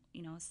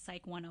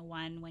 Psych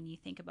 101, when you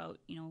think about,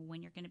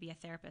 when you're going to be a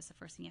therapist, the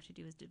first thing you have to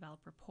do is develop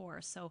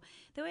rapport. So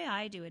the way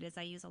I do it is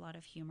I use a lot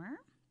of humor.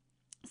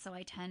 So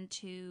I tend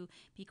to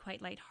be quite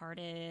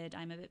lighthearted.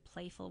 I'm a bit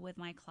playful with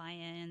my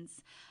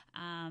clients.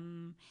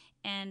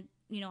 And,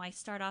 I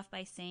start off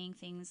by saying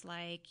things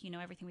like,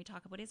 everything we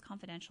talk about is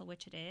confidential,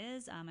 which it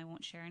is. I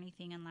won't share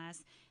anything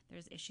unless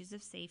there's issues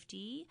of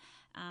safety.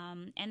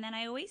 And then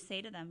I always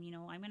say to them,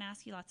 I'm going to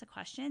ask you lots of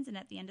questions. And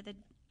at the end of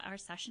our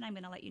session, I'm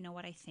going to let you know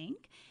what I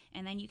think.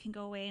 And then you can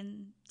go away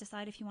and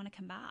decide if you want to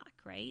come back,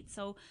 right?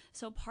 So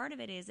part of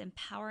it is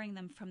empowering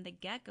them from the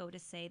get-go to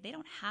say they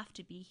don't have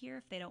to be here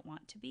if they don't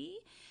want to be.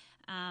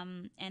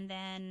 And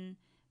then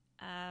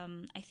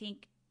I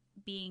think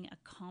being a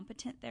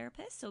competent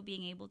therapist, so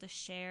being able to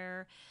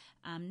share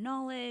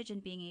knowledge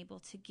and being able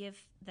to give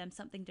them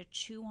something to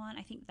chew on,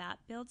 I think that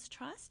builds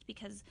trust,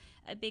 because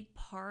a big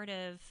part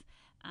of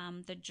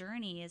the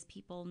journey is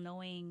people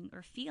knowing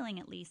or feeling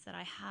at least that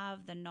I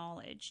have the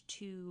knowledge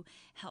to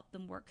help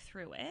them work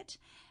through it.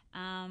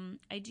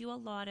 I do a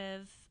lot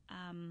of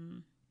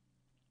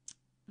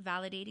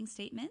validating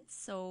statements.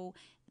 So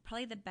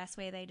probably the best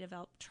way that I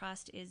develop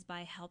trust is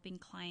by helping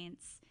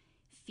clients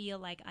feel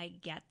like I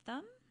get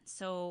them.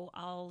 So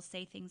I'll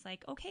say things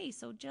like, okay,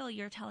 so Jill,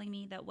 you're telling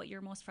me that what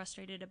you're most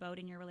frustrated about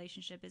in your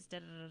relationship is da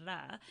da da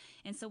da.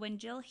 And so when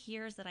Jill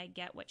hears that I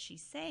get what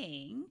she's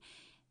saying,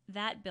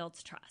 that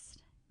builds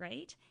trust,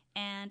 right?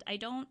 And I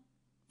don't,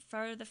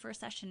 for the first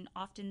session,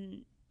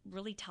 often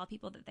really tell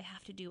people that they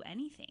have to do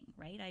anything,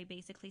 right? I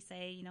basically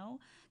say,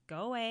 go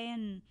away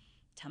and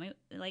tell me,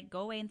 go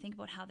away and think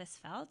about how this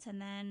felt.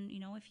 And then,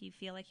 if you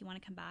feel like you want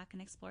to come back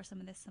and explore some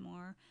of this some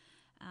more,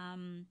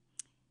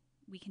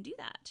 we can do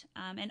that.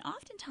 And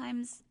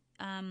oftentimes,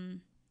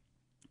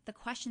 the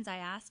questions I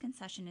ask in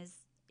session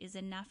is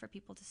enough for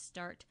people to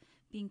start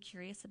being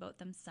curious about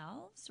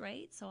themselves,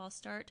 right? So I'll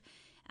start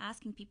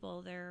asking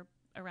people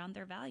around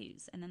their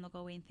values, and then they'll go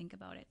away and think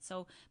about it.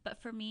 So,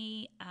 but for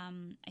me,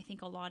 I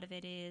think a lot of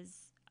it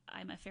is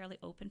I'm a fairly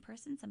open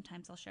person.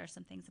 Sometimes I'll share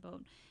some things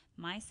about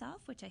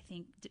myself, which I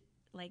think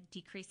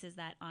decreases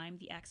that I'm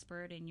the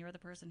expert and you're the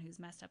person who's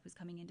messed up, who's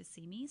coming in to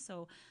see me.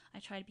 So I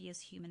try to be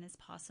as human as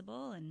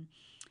possible. And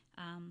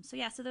so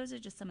those are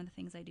just some of the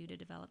things I do to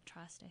develop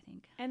trust, I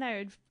think. And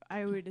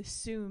I would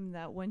assume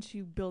that once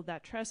you build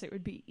that trust, it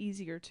would be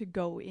easier to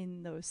go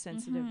in those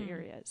sensitive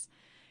areas.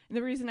 And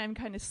the reason I'm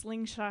kind of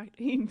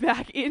slingshotting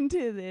back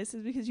into this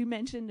is because you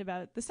mentioned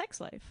about the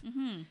sex life.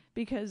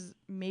 Because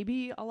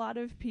maybe a lot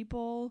of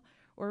people,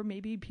 or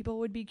maybe people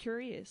would be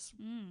curious,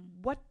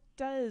 what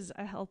does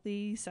a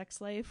healthy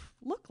sex life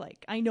look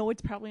like? I know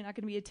it's probably not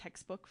going to be a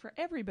textbook for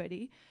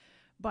everybody,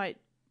 but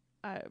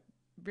a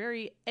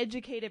very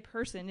educated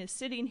person is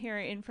sitting here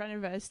in front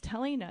of us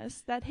telling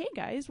us that, hey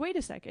guys, wait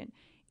a second.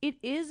 It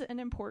is an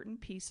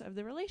important piece of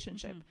the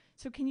relationship.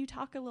 So can you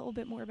talk a little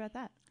bit more about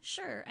that?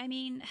 Sure. I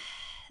mean,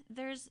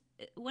 there's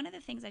one of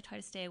the things I try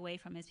to stay away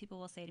from is people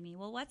will say to me,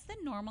 well, what's the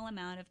normal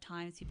amount of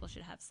times people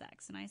should have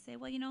sex? And I say,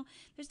 well,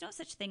 there's no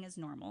such thing as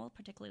normal,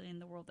 particularly in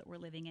the world that we're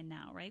living in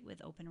now, right?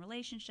 With open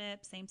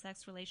relationships,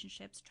 same-sex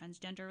relationships,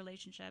 transgender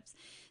relationships.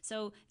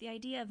 So the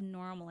idea of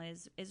normal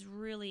is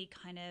really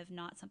kind of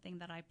not something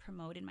that I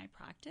promote in my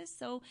practice.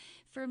 So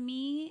for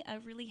me, a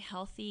really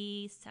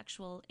healthy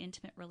sexual,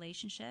 intimate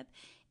relationship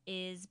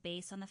is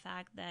based on the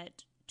fact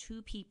that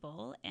two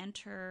people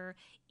enter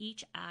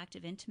each act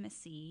of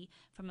intimacy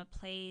from a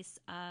place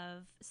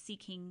of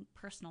seeking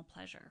personal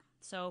pleasure.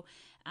 So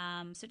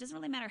it doesn't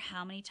really matter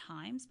how many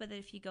times, but that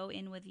if you go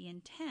in with the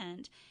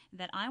intent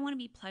that I want to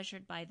be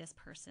pleasured by this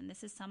person,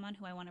 this is someone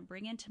who I want to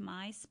bring into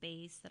my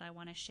space, that I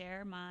want to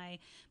share my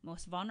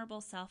most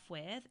vulnerable self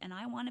with, and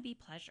I want to be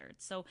pleasured.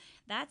 So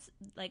that's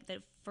like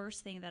the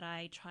first thing that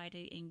I try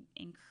to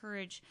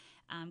encourage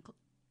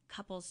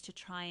couples to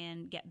try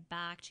and get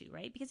back to,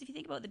 right? Because if you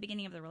think about the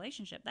beginning of the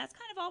relationship, that's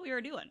kind of all we were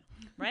doing,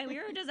 right? We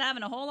were just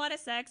having a whole lot of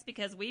sex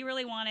because we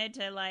really wanted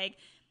to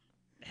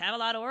have a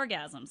lot of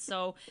orgasms.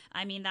 So,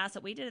 I mean, that's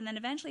what we did. And then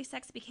eventually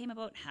sex became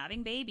about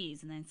having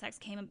babies. And then sex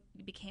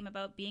became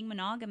about being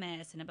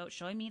monogamous and about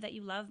showing me that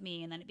you love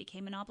me. And then it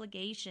became an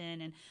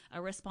obligation and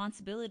a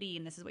responsibility.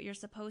 And this is what you're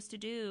supposed to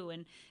do.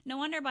 And no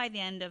wonder by the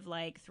end of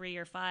 3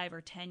 or 5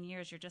 or 10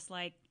 years, you're just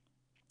like,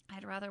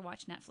 I'd rather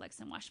watch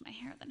Netflix and wash my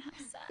hair than have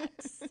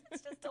sex.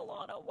 It's just a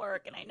lot of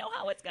work, and I know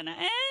how it's going to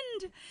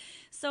end.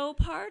 So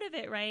part of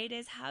it, right,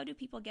 is how do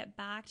people get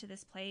back to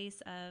this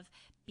place of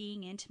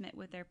being intimate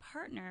with their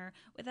partner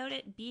without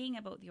it being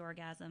about the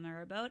orgasm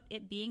or about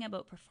it being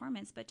about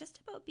performance, but just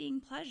about being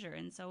pleasure.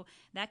 And so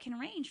that can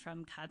range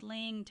from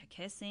cuddling to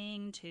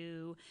kissing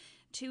to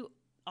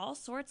all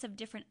sorts of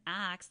different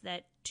acts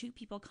that two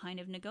people kind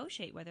of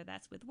negotiate, whether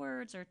that's with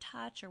words or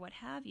touch or what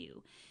have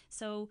you.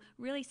 So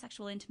really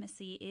sexual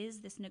intimacy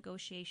is this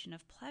negotiation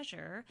of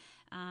pleasure.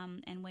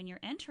 And when you're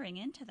entering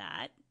into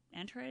that,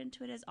 enter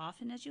into it as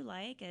often as you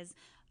like,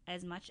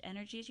 as much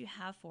energy as you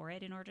have for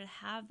it in order to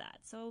have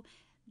that. So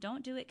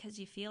don't do it because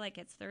you feel like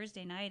it's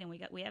Thursday night and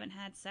we haven't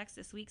had sex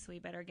this week, so we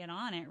better get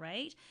on it,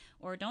 right?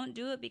 Or don't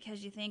do it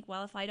because you think,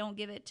 well, if I don't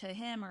give it to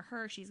him or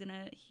her,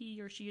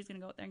 he or she is gonna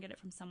go out there and get it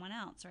from someone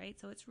else, right?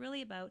 So it's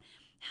really about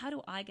how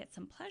do I get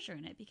some pleasure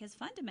in it? Because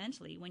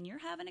fundamentally, when you're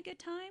having a good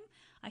time,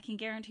 I can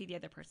guarantee the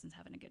other person's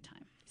having a good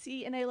time.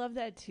 See, and I love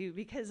that too,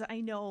 because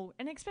I know,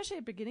 and especially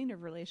at the beginning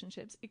of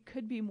relationships, it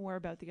could be more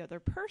about the other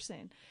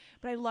person.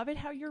 But I love it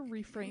how you're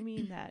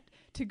reframing that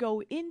to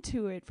go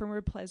into it from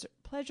a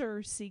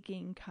pleasure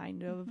seeking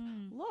kind of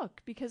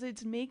look, because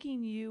it's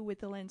making you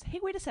with the lens, hey,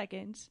 wait a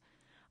second,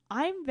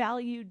 I'm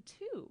valued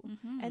too.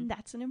 And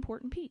that's an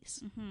important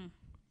piece.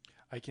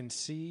 I can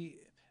see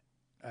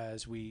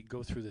as we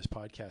go through this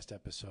podcast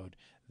episode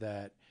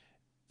that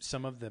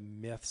some of the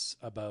myths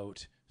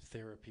about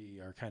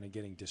therapy are kind of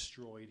getting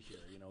destroyed here.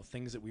 You know,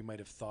 things that we might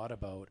have thought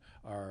about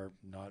are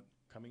not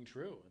coming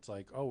true. It's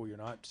like, oh, you're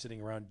not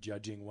sitting around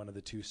judging one of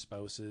the two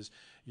spouses.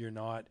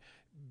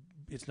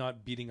 It's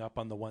not beating up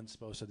on the one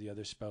spouse or the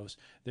other spouse.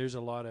 There's a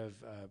lot of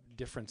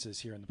differences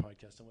here in the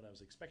podcast than what I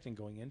was expecting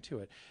going into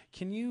it.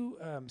 Can you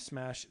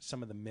smash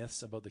some of the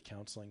myths about the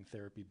counseling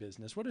therapy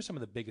business? What are some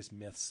of the biggest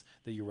myths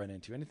that you run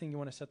into? Anything you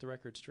want to set the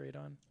record straight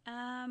on?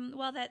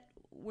 Well, that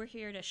we're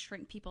here to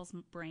shrink people's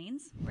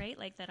brains, right?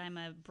 Like that I'm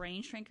a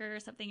brain shrinker or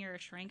something, or a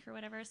shrink or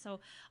whatever.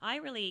 So I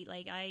really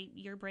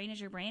your brain is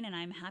your brain, and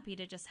I'm happy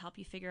to just help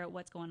you figure out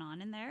what's going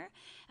on in there.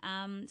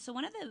 So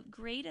one of the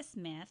greatest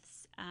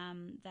myths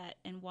that,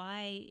 and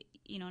why,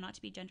 not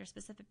to be gender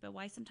specific, but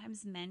why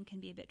sometimes men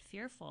can be a bit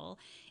fearful,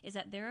 is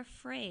that they're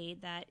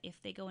afraid that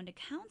if they go into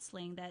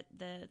counseling, that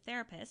the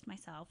therapist,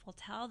 myself, will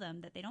tell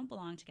them that they don't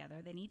belong together,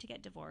 they need to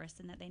get divorced,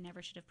 and that they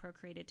never should have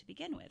procreated to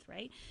begin with,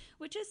 right?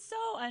 Which is so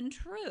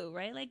untrue,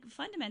 right? Like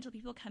fundamental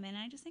people come in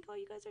and I just think, oh,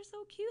 you guys are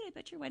so cute. I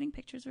bet your wedding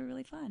pictures were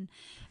really fun.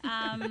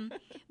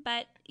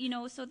 But,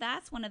 so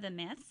that's one of the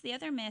myths. The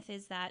other myth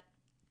is that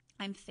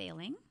I'm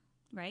failing.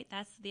 Right?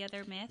 That's the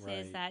other myth,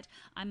 is that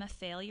I'm a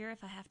failure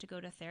if I have to go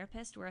to a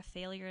therapist. We're a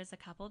failure as a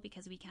couple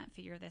because we can't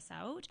figure this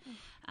out.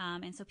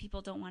 And so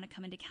people don't want to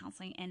come into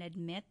counseling and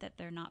admit that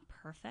they're not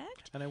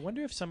perfect. And I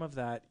wonder if some of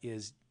that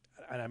is,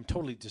 and I'm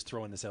totally just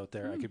throwing this out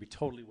there, I could be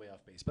totally way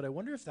off base, but I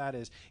wonder if that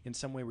is in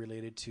some way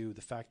related to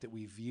the fact that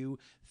we view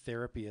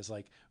therapy as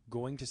like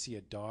going to see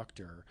a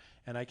doctor.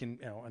 And I can,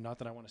 and not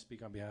that I want to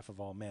speak on behalf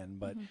of all men,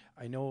 but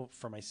I know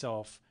for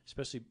myself,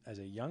 especially as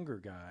a younger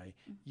guy,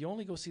 you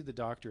only go see the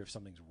doctor if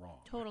something's wrong.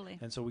 Totally.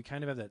 And so we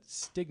kind of have that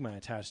stigma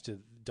attached to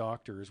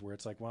doctors where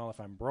it's like, well, if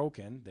I'm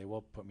broken, they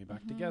will put me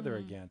back together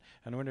again.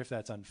 And I wonder if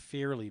that's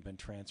unfairly been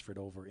transferred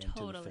over into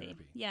the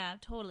therapy. Yeah,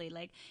 totally.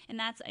 And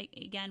that's,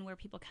 again, where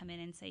people come in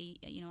and say,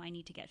 I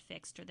need to get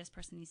fixed, or this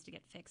person needs to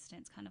get fixed.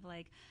 And it's kind of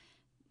like,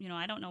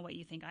 I don't know what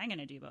you think I'm going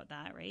to do about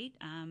that, right?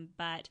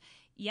 But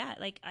yeah,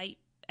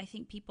 I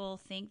think people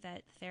think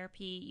that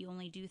therapy, you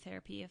only do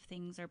therapy if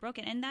things are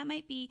broken. And that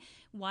might be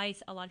why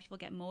a lot of people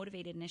get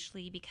motivated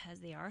initially, because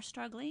they are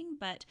struggling.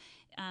 But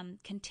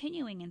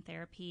continuing in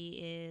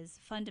therapy is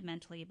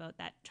fundamentally about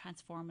that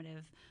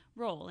transformative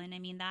role. And I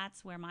mean,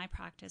 that's where my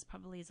practice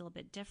probably is a little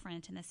bit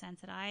different, in the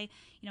sense that I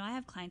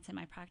have clients in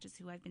my practice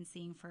who I've been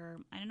seeing for,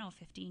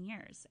 15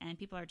 years. And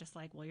people are just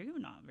like, well, you're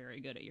not very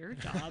good at your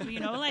job.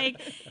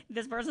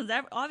 This person's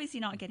obviously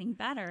not getting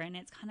better. And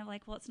it's kind of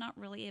like, well, it's not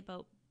really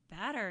about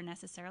better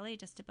necessarily,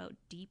 just about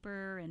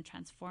deeper and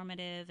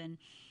transformative. And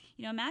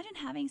imagine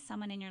having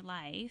someone in your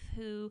life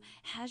who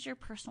has your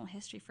personal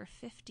history for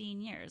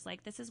 15 years.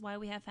 Like, this is why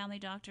we have family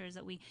doctors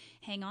that we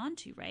hang on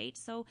to, right?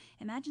 So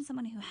imagine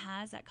someone who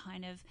has that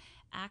kind of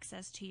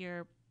access to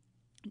your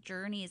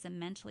journey as a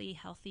mentally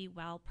healthy,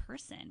 well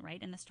person,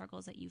 right? And the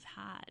struggles that you've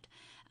had.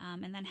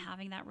 And then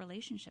having that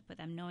relationship with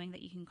them, knowing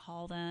that you can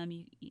call them,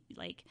 you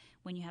like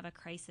when you have a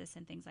crisis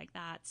and things like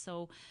that.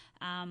 So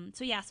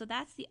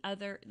that's the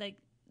other,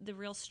 the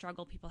real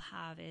struggle people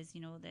have is,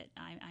 that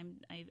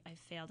I've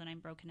failed and I'm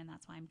broken, and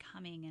that's why I'm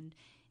coming.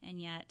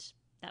 And yet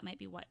that might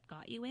be what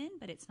got you in,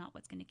 but it's not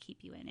what's going to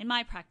keep you in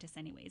my practice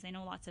anyways. I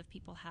know lots of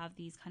people have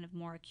these kind of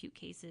more acute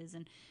cases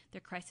and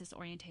they're crisis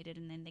orientated,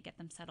 and then they get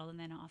them settled and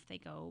then off they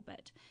go.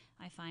 But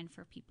I find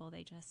for people,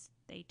 they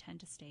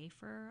tend to stay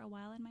for a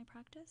while in my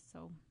practice,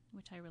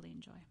 which I really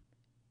enjoy.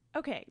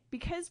 Okay,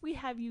 because we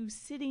have you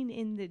sitting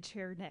in the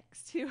chair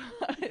next to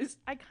us,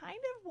 I kind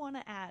of want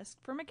to ask,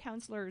 from a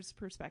counselor's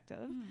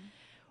perspective,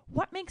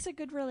 what makes a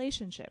good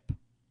relationship?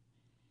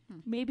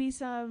 Maybe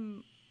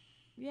some,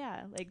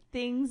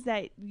 things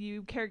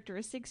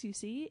characteristics you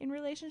see in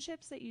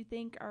relationships that you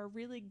think are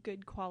really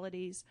good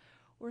qualities,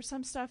 or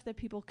some stuff that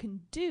people can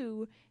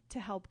do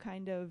to help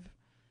kind of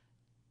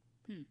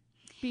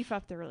beef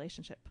up their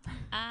relationship.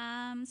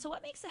 So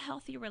what makes a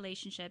healthy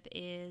relationship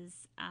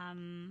is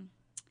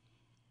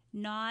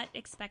not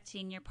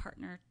expecting your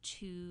partner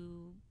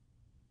to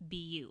be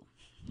you.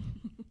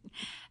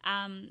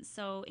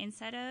 So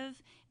instead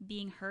of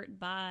being hurt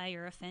by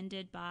or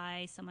offended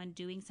by someone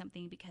doing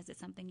something because it's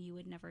something you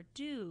would never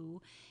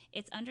do,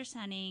 it's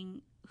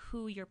understanding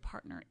who your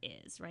partner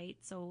is, right?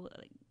 So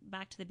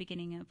back to the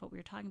beginning of what we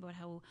were talking about,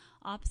 how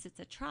opposites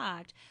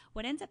attract,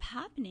 what ends up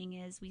happening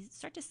is we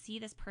start to see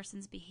this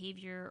person's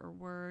behavior or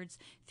words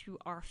through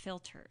our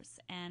filters.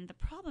 And the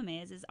problem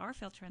is our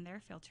filter and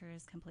their filter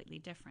is completely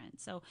different.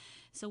 So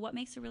what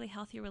makes a really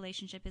healthy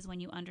relationship is when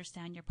you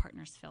understand your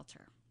partner's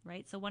filter,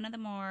 right? So one of the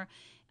more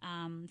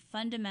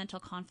fundamental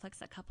conflicts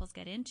that couples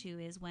get into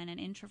is when an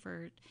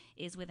introvert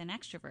is with an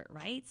extrovert,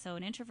 right? So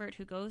an introvert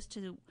who goes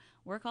to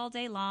work all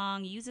day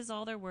long, uses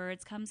all their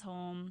words, comes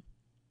home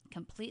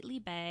completely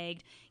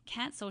bagged,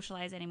 can't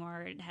socialize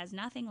anymore, has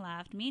nothing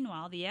left.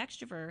 Meanwhile, the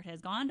extrovert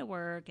has gone to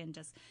work and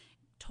just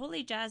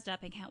totally jazzed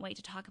up and can't wait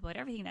to talk about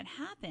everything that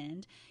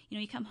happened. You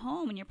know, you come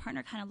home and your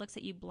partner kind of looks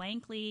at you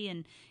blankly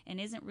and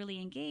isn't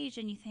really engaged,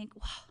 and you think,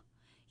 wow,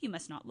 you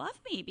must not love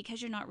me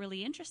because you're not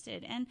really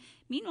interested. And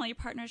meanwhile, your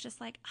partner's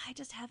just like, I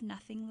just have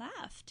nothing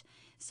left.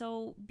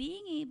 So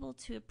being able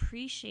to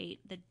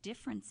appreciate the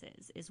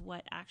differences is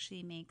what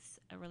actually makes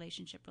a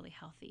relationship really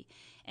healthy.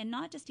 And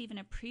not just even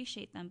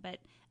appreciate them, but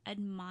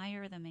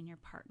admire them in your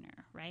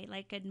partner, right?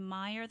 Like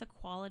admire the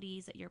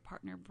qualities that your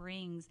partner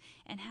brings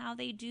and how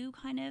they do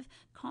kind of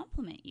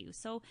complement you.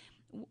 So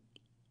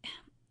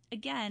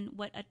again,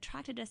 what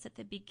attracted us at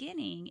the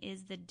beginning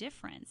is the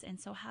difference. And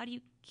so how do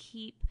you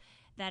keep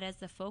that as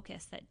the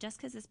focus, that just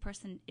because this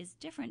person is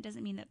different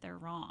doesn't mean that they're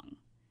wrong,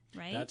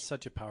 right? That's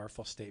such a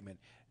powerful statement.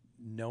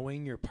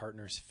 Knowing your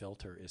partner's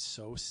filter is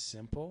so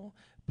simple,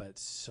 but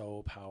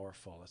so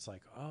powerful. It's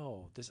like,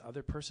 oh, this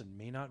other person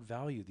may not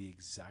value the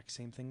exact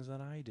same things that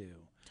I do.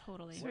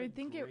 Totally. So I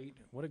think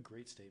what a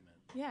great statement.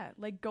 Yeah,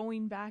 like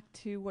going back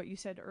to what you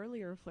said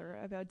earlier, Fleur,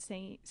 about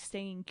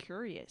staying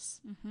curious.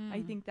 Mm-hmm.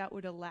 I think that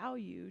would allow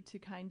you to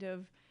kind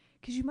of,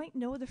 because you might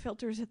know the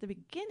filters at the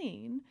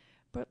beginning,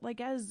 but like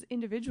as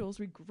individuals,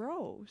 we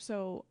grow.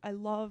 So I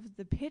love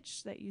the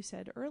pitch that you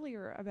said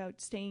earlier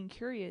about staying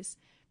curious,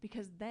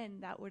 because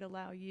then that would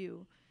allow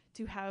you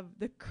to have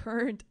the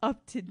current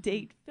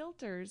up-to-date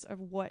filters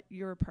of what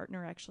your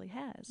partner actually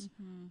has.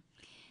 Mm-hmm.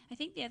 I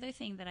think the other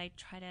thing that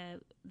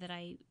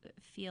I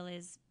feel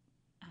is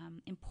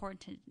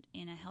important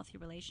in a healthy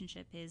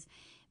relationship is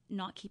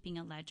not keeping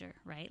a ledger,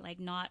 right? Like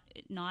not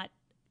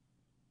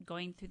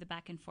going through the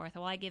back and forth.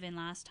 Oh, I give in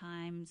last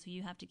time, so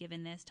you have to give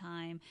in this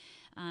time.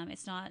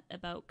 It's not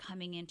about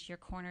coming into your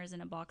corners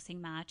in a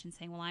boxing match and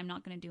saying, well, I'm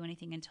not going to do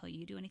anything until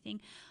you do anything.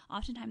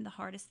 Oftentimes the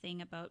hardest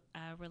thing about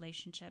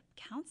relationship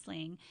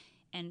counseling,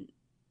 and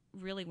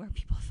really where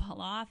people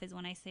fall off, is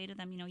when I say to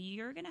them, you know,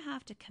 you're going to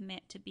have to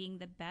commit to being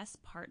the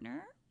best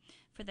partner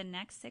for the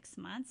next 6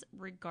 months,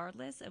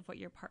 regardless of what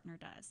your partner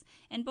does.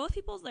 And both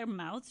their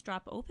mouths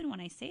drop open when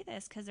I say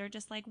this, because they're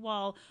just like,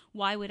 well,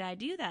 why would I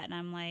do that? And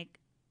I'm like,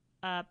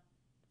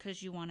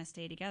 because you want to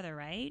stay together,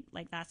 right?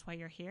 Like that's why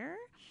you're here.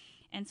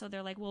 And so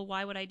they're like, well,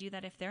 why would I do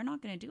that if they're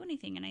not going to do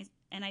anything?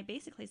 And I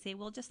basically say,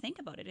 well, just think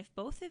about it. If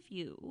both of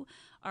you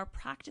are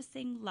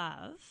practicing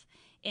love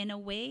in a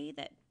way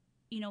that,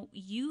 you know,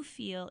 you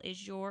feel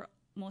is your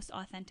most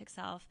authentic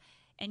self,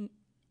 and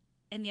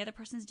the other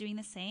person's doing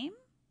the same,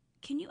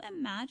 can you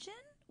imagine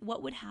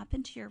what would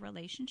happen to your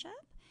relationship?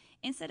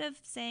 Instead of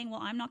saying, well,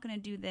 I'm not going to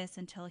do this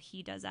until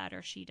he does that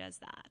or she does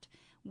that,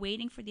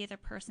 waiting for the other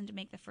person to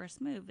make the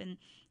first move. And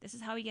this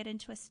is how we get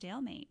into a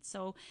stalemate.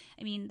 So,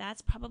 I mean,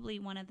 that's probably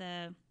one of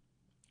the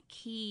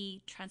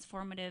key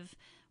transformative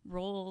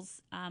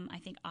roles I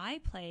think I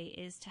play,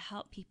 is to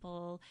help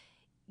people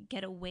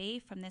get away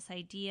from this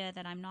idea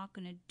that I'm not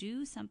going to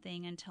do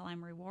something until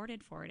I'm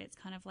rewarded for it. It's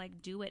kind of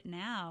like, do it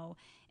now.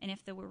 And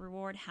if the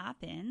reward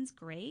happens,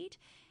 great.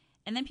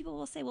 And then people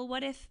will say, well,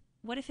 what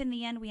if in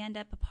the end we end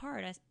up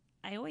apart?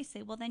 I always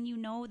say, well, then you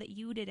know that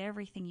you did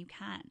everything you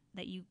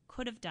that you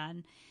could have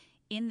done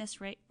in this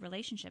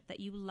relationship,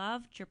 that you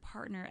loved your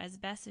partner as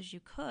best as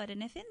you could.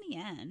 And if in the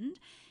end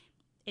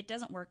it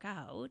doesn't work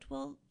out,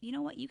 well, you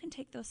know what? You can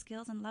take those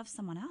skills and love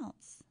someone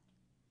else.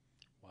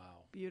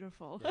 Wow.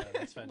 Beautiful. Yeah,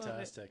 that's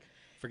fantastic.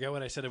 Forget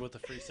what I said about the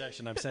free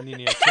session. I'm sending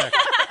you a check.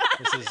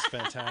 This is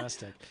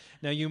fantastic.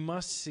 Now, you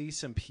must see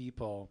some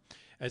people,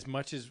 as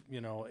much as, you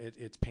know,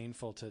 it's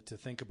painful to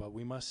think about,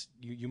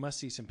 you must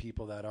see some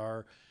people that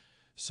are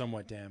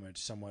somewhat damaged,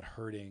 somewhat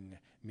hurting.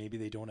 Maybe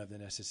they don't have the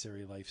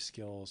necessary life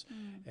skills.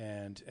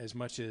 And as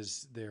much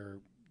as their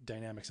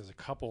dynamics as a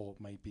couple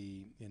might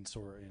be in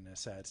a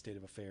sad state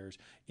of affairs,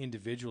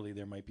 individually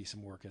there might be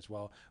some work as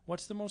well.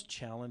 What's the most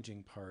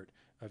challenging part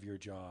of your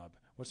job?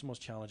 What's the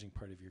most challenging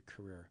part of your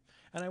career?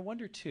 And I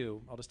wonder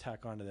too, I'll just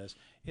tack onto this,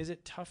 is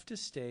it tough to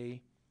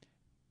stay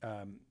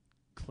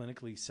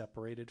clinically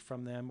separated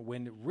from them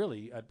when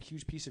really a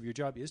huge piece of your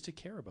job is to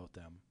care about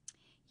them?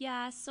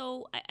 Yeah,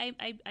 so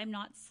I'm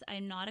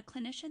not a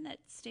clinician that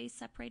stays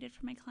separated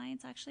from my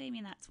clients, actually. I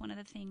mean, that's one of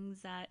the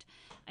things that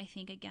I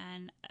think,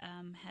 again,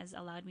 has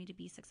allowed me to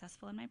be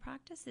successful in my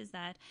practice, is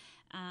that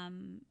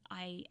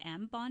I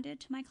am bonded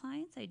to my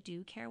clients. I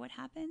do care what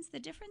happens. The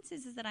difference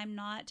is that I'm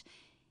not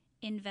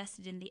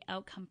invested in the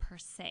outcome per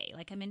se.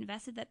 Like, I'm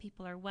invested that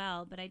people are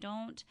well, but I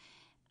don't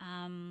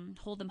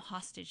hold them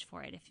hostage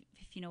for it, if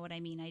you know what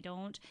I mean. I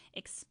don't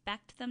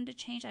expect them to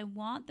change. I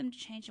want them to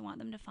change. I want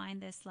them to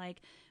find this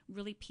like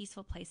really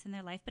peaceful place in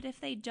their life. But if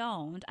they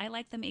don't, I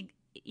like them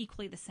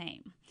equally the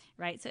same,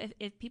 right? So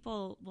if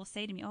people will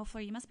say to me, oh,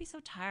 Fleur, you must be so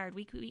tired.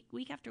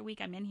 Week after week,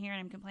 I'm in here and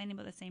I'm complaining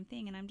about the same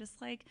thing. And I'm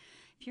just like,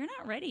 if you're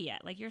not ready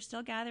yet, like you're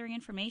still gathering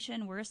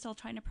information, we're still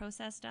trying to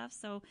process stuff.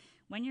 So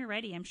when you're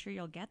ready, I'm sure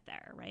you'll get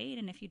there, right?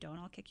 And if you don't,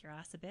 I'll kick your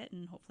ass a bit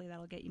and hopefully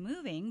that'll get you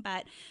moving.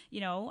 But,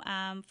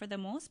 for the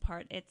most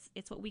part,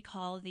 it's what we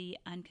call the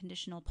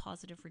unconditional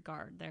positive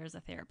regard. There's a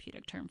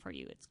therapeutic term for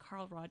you. It's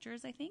Carl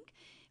Rogers, I think,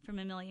 from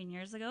a million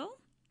years ago.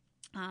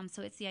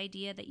 So it's the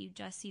idea that you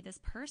just see this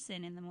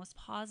person in the most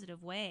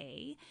positive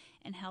way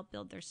and help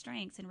build their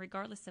strengths. And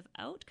regardless of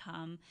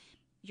outcome,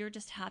 you're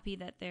just happy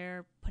that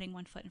they're putting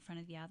one foot in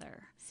front of the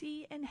other.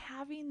 See, and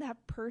having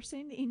that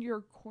person in your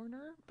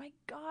corner, my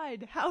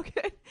God, how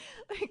good,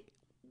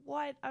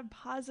 what a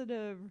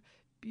positive,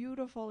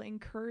 beautiful,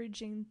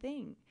 encouraging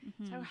thing.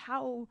 Mm-hmm. So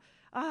how,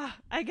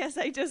 I guess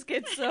I just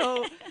get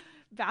so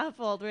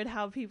baffled with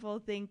how people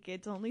think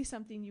it's only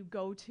something you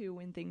go to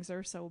when things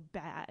are so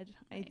bad.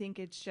 Right. I think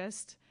it's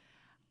just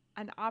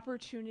an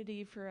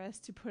opportunity for us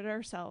to put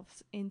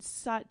ourselves in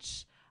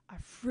such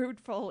a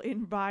fruitful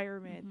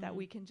environment that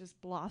we can just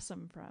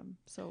blossom from.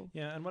 So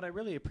yeah, and what I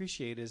really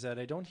appreciate is that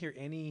I don't hear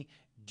any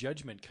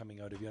judgment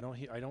coming out of you.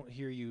 I don't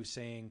hear you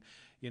saying,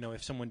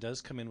 if someone does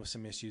come in with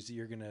some issues, that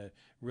you're going to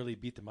really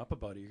beat them up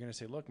about it. You're going to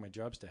say, look, my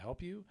job's to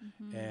help you,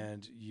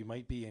 and you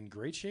might be in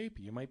great shape,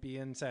 you might be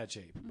in sad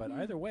shape, but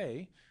either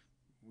way,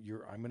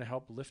 I'm going to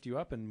help lift you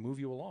up and move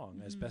you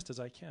along as best as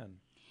I can.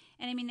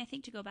 And I mean, I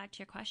think to go back to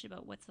your question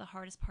about what's the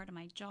hardest part of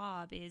my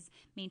job is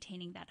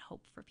maintaining that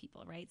hope for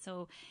people, right?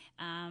 So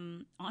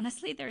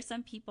honestly, there are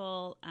some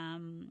people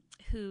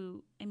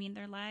who,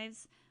 their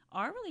lives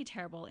are really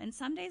terrible. And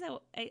some days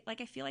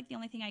I feel like the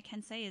only thing I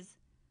can say is,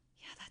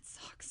 yeah, that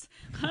sucks.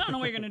 I don't know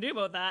what you're going to do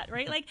about that,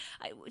 right?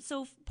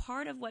 So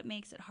part of what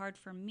makes it hard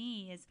for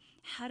me is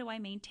how do I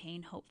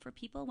maintain hope for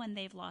people when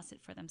they've lost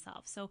it for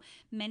themselves? So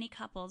many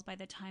couples, by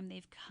the time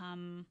they've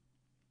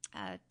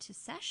to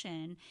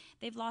session,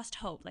 they've lost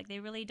hope. Like they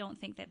really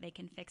don't think that they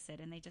can fix it,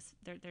 and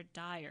they're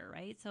dire,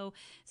 right? So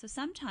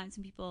sometimes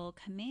when people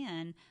come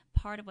in,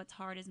 part of what's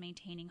hard is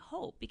maintaining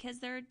hope,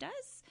 because there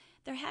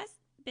has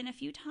been a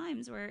few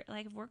times where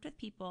I've worked with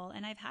people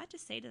and I've had to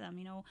say to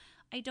them,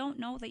 I don't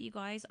know that you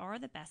guys are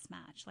the best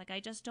match. I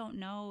just don't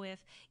know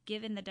if,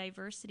 given the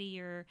diversity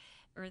or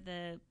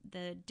the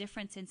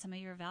difference in some of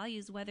your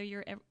values, whether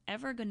you're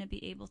ever going to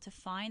be able to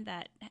find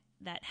that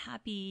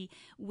happy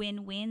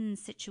win-win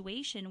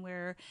situation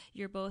where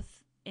you're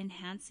both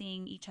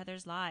enhancing each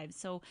other's lives.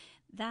 So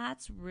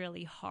that's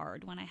really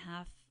hard when I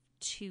have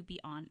to be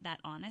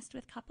honest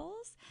with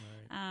couples.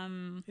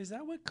 Right. Is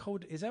that what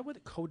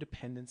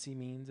codependency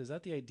means? Is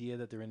that the idea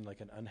that they're in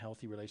an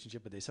unhealthy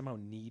relationship, but they somehow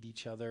need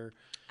each other?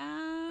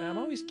 I'm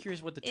always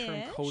curious what the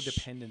term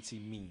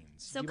codependency means.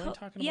 So do you mind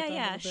talking about that a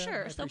little bit?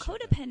 Sure. So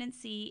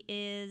codependency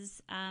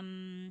is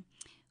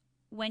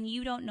when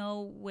you don't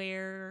know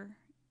where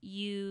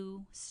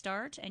you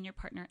start and your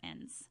partner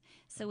ends.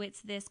 So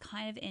it's this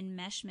kind of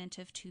enmeshment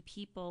of two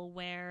people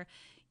where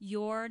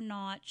you're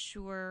not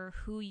sure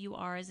who you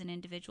are as an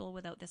individual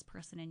without this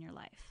person in your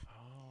life.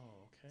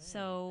 Oh, okay.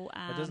 So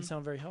that doesn't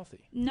sound very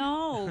healthy.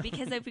 No,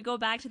 because if we go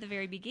back to the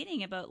very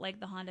beginning about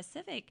the Honda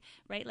Civic,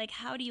 right?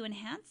 How do you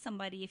enhance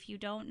somebody if you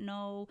don't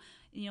know,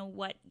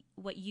 what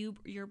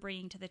you're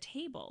bringing to the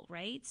table,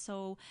 right?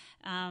 So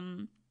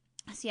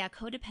yeah,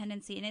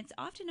 codependency, and it's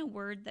often a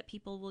word that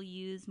people will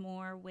use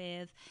more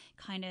with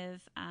kind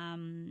of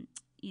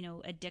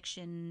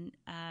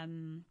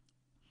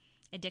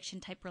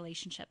addiction type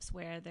relationships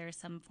where there's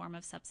some form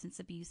of substance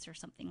abuse or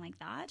something like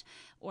that,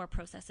 or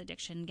process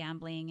addiction,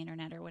 gambling,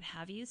 internet, or what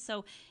have you.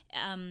 So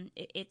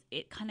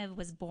it kind of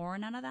was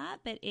born out of that,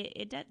 but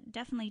it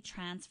definitely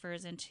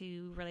transfers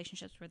into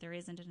relationships where there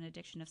isn't an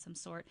addiction of some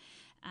sort,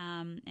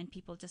 and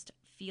people just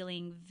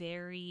feeling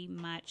very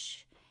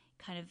much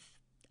kind of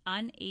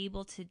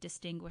unable to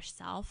distinguish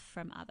self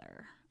from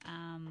other.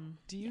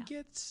 Do you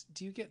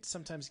get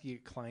sometimes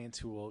clients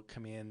who will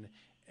come in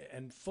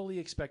and fully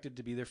expected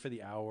to be there for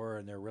the hour,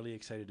 and they're really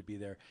excited to be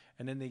there,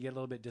 and then they get a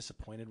little bit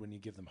disappointed when you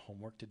give them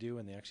homework to do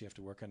and they actually have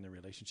to work on their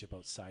relationship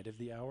outside of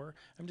the hour?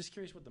 I'm just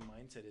curious what the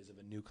mindset is of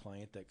a new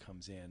client that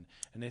comes in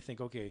and they think,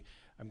 okay,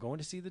 I'm going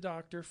to see the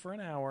doctor for an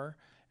hour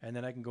and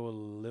then I can go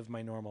live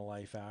my normal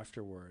life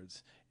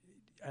afterwards.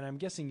 And I'm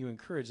guessing you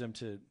encourage them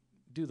to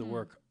do the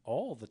work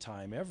all the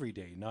time, every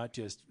day, not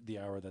just the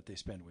hour that they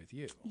spend with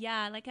you.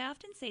 Yeah, I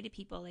often say to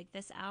people,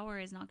 this hour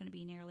is not going to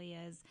be nearly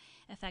as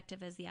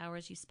effective as the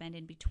hours you spend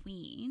in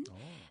between.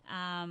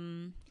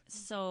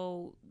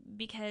 So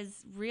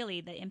because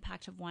really the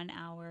impact of 1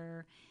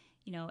 hour,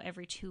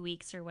 every 2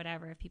 weeks or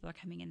whatever, if people are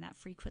coming in that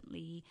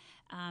frequently,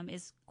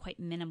 is quite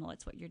minimal.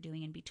 It's what you're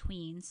doing in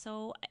between.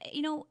 So,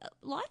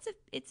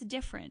 it's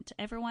different.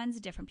 Everyone's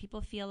different.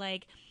 People feel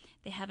like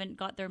they haven't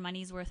got their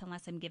money's worth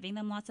unless I'm giving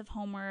them lots of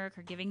homework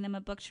or giving them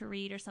a book to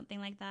read or something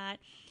like that.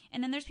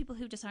 And then there's people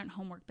who just aren't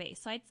homework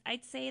based. So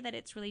I'd say that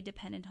it's really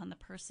dependent on the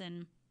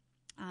person.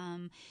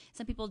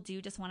 Some people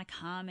do just want to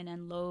come and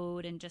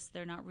unload and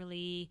they're not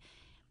really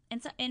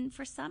And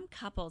for some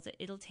couples,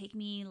 it'll take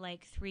me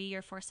like 3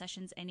 or 4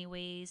 sessions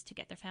anyways to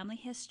get their family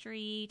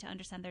history, to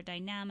understand their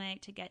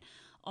dynamic, to get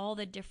all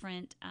the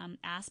different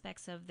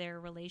aspects of their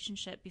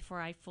relationship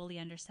before I fully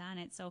understand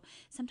it. So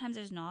sometimes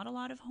there's not a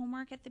lot of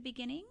homework at the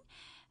beginning.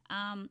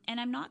 And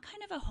I'm not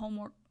kind of a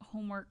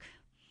homework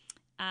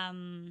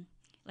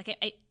like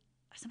I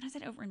sometimes I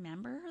don't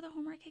remember the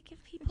homework I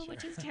give people,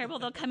 which is terrible.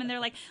 They'll come and they're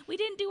like, we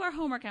didn't do our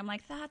homework. I'm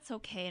like, that's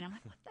okay. And I'm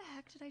like, what the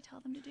heck did I tell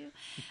them to do?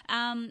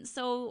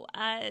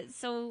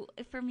 So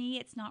for me,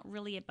 it's not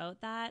really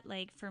about that.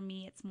 Like for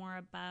me, it's more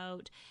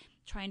about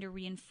trying to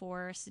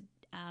reinforce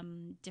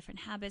different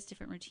habits,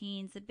 different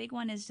routines. The big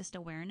one is just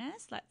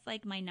awareness. That's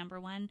like my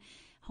number one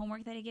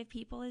homework that I give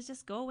people is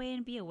just go away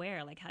and be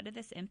aware. Like, how did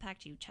this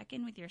impact you? Check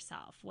in with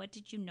yourself. What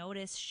did you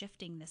notice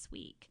shifting this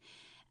week?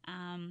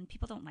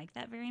 People don't like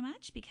that very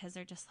much because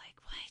they're just like,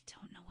 well, I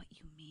don't know what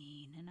you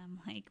mean. And I'm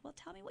like, well,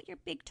 tell me what your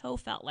big toe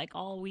felt like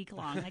all week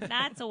long. Like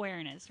that's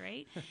awareness,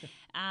 right?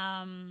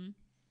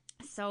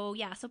 So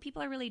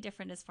people are really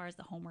different as far as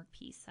the homework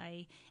piece.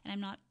 And I'm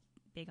not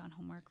big on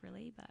homework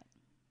really, but.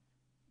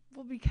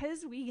 Well,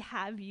 because we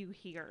have you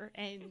here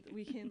and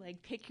we can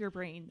like pick your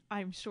brain,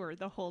 I'm sure,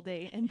 the whole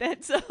day. And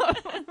that's,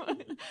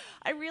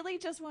 I really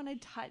just want to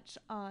touch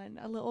on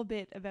a little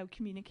bit about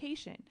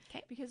communication.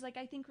 Okay. Because like,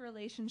 I think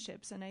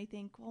relationships and I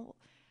think, well,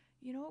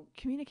 you know,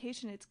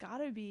 communication, it's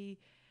gotta be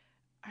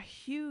a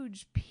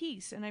huge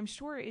piece. And I'm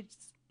sure it's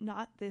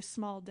not this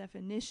small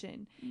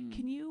definition.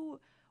 Can you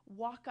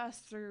walk us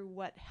through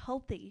what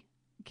healthy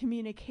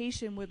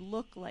communication would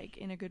look like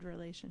in a good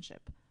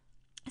relationship?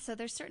 So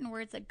there's certain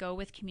words that go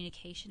with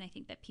communication, I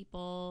think, that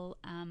people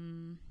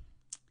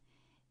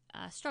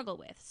struggle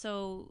with.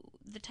 So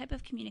the type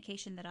of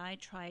communication that I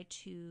try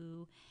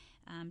to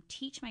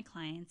teach my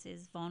clients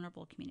is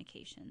vulnerable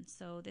communication.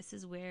 So this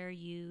is where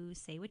you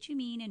say what you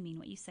mean and mean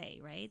what you say,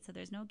 right? So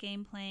there's no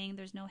game playing,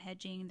 there's no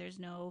hedging, there's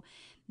no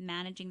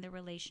managing the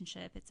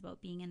relationship. It's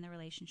about being in the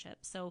relationship.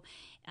 So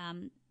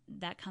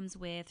that comes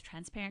with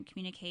transparent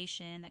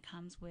communication, that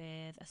comes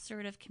with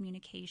assertive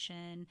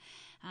communication.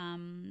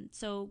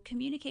 So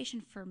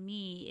communication for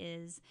me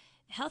is,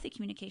 healthy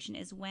communication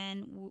is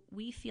when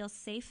we feel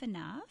safe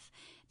enough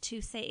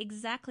to say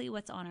exactly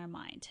what's on our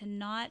mind, to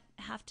not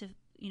have to,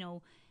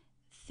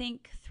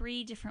 think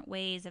 3 different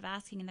ways of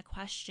asking the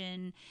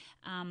question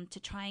to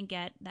try and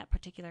get that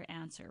particular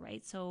answer,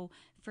 right? So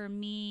for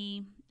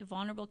me,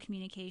 vulnerable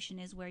communication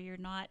is where you're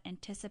not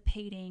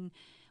anticipating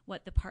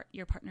what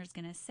your partner's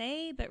going to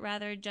say, but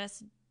rather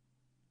just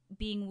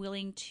being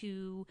willing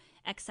to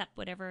accept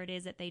whatever it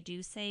is that they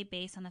do say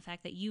based on the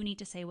fact that you need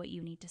to say what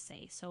you need to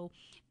say. So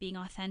being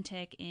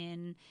authentic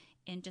in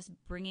just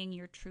bringing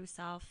your true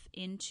self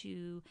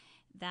into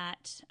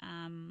that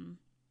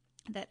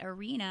that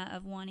arena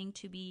of wanting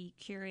to be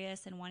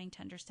curious and wanting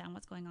to understand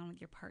what's going on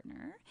with your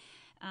partner.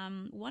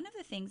 One of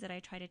the things that I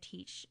try to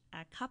teach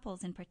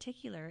couples in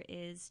particular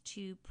is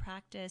to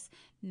practice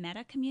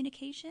meta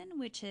communication,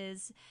 which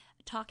is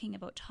talking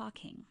about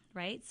talking,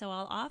 right? So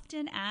I'll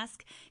often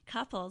ask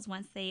couples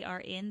once they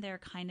are in their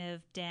kind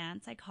of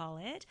dance, I call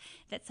it,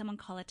 that someone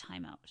call a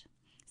timeout.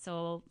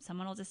 So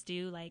someone will just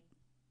do like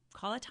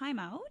call a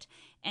timeout,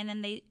 and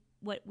then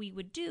what we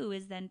would do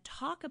is then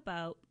talk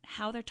about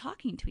how they're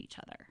talking to each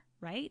other,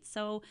 right?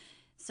 So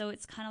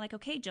it's kind of like,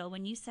 okay, Jill,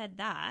 when you said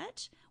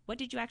that, what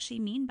did you actually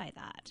mean by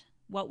that?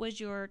 What was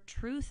your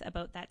truth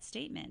about that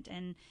statement?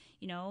 And,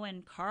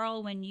 and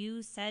Carl, when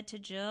you said to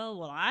Jill,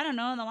 well, I don't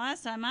know, the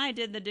last time I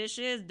did the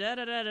dishes,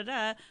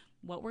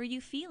 what were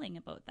you feeling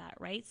about that,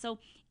 right? So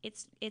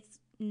it's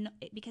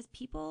because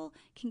people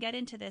can get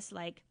into this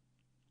like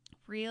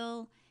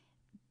real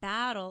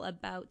battle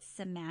about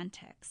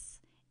semantics.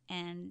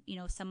 And,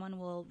 someone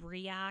will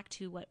react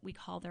to what we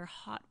call their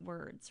hot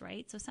words,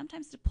 right? So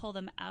sometimes to pull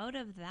them out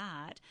of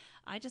that,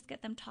 I just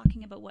get them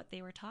talking about what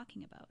they were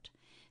talking about.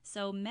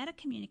 So meta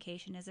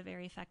communication is a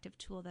very effective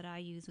tool that I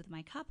use with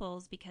my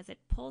couples because it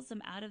pulls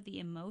them out of the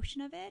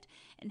emotion of it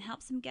and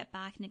helps them get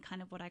back into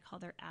kind of what I call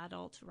their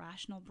adult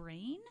rational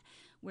brain,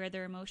 where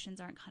their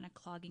emotions aren't kind of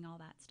clogging all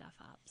that stuff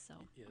up. So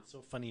yeah, it's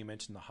so funny you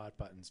mentioned the hot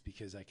buttons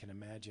because I can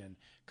imagine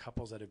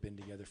couples that have been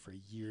together for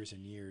years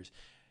and years,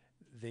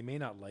 they may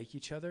not like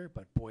each other,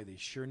 but boy, they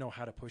sure know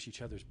how to push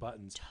each other's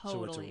buttons.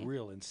 Totally. So it's a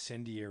real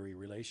incendiary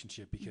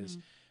relationship because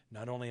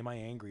not only am I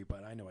angry,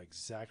 but I know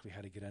exactly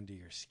how to get under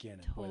your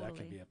skin. And boy, that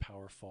can be a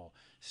powerful,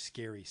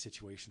 scary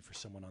situation for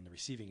someone on the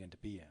receiving end to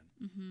be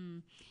in. Mm-hmm.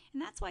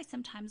 And that's why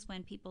sometimes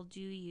when people do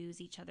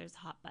use each other's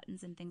hot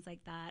buttons and things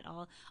like that,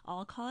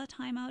 I'll call a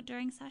timeout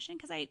during session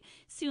because I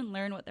soon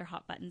learn what their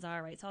hot buttons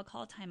are, right? So I'll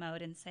call a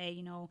timeout and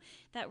say,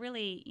 that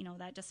really,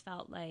 that just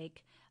felt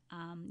like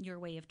your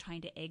way of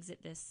trying to exit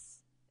this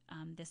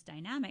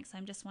dynamic. So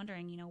I'm just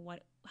wondering,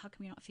 how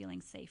come you're not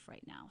feeling safe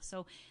right now?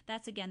 So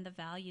that's, again, the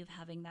value of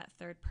having that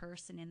third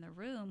person in the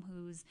room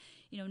who's,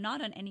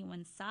 not on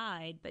anyone's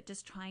side, but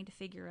just trying to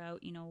figure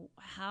out,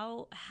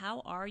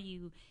 how are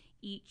you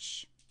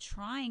each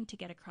trying to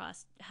get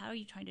across, how are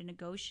you trying to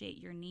negotiate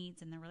your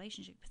needs in the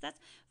relationship? Because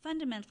that's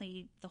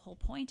fundamentally the whole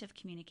point of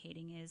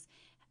communicating is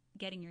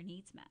getting your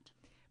needs met.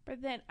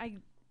 But then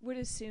would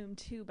assume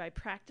too, by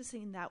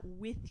practicing that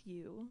with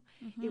you,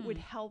 it would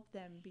help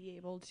them be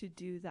able to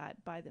do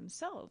that by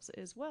themselves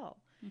as well.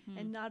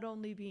 And not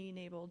only being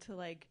able to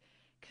like,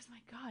 because my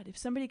God, if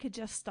somebody could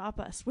just stop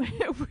us when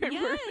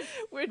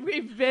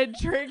we've been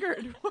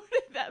triggered,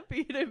 wouldn't that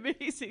be an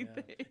amazing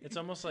thing? It's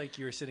almost like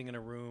you're sitting in a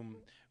room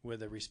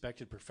with a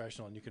respected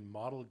professional and you can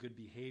model good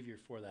behavior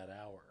for that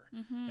hour.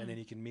 And then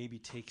you can maybe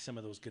take some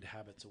of those good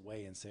habits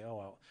away and say, oh,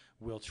 well,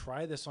 we'll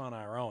try this on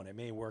our own. It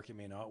may work, it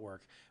may not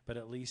work, but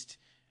at least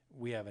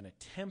we have an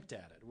attempt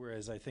at it.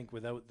 Whereas I think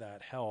without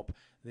that help,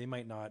 they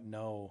might not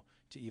know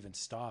to even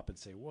stop and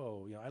say,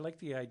 whoa, I like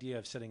the idea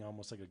of setting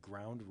almost like a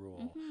ground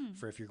rule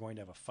for if you're going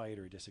to have a fight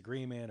or a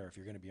disagreement, or if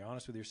you're going to be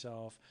honest with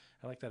yourself.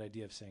 I like that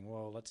idea of saying,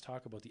 well, let's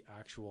talk about the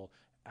actual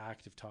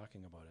act of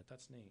talking about it.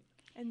 That's neat.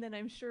 And then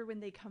I'm sure when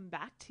they come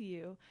back to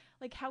you,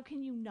 like, how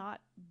can you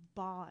not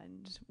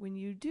bond when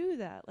you do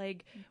that?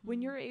 Like,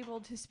 when you're able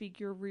to speak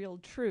your real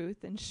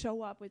truth and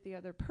show up with the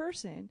other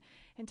person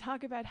and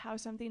talk about how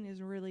something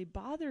is really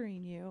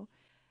bothering you,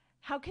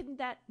 how can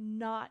that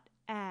not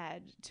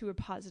add to a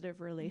positive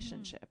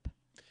relationship?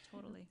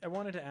 Totally. I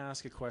wanted to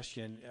ask a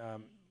question,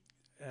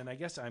 and I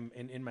guess I'm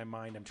in my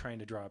mind, I'm trying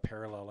to draw a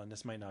parallel, and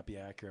this might not be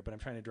accurate, but I'm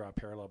trying to draw a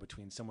parallel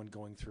between someone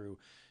going through,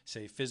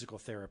 say, physical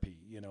therapy,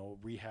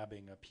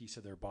 rehabbing a piece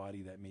of their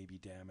body that may be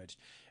damaged,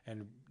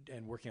 and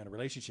working on a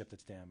relationship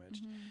that's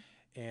damaged.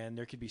 And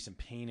there could be some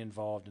pain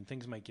involved, and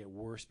things might get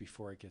worse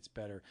before it gets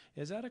better.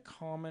 Is that a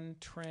common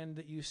trend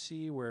that you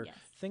see, where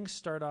things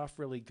start off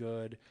really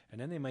good,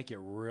 and then they might get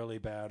really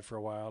bad for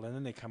a while, and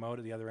then they come out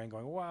at the other end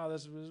going, wow,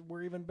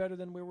 we're even better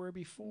than we were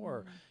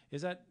before?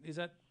 Is that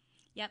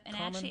Yep, and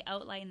common? I actually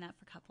outline that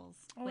for couples.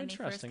 Oh, when they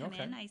first interesting. come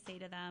Okay. in, I say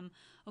to them,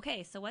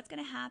 okay, so what's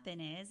going to happen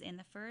is in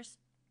the first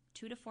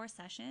 2 to 4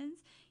 sessions,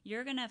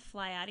 you're going to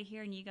fly out of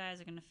here and you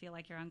guys are going to feel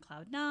like you're on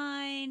cloud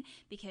 9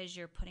 because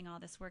you're putting all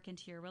this work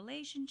into your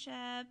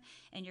relationship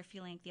and you're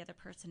feeling like the other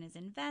person is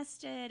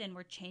invested, and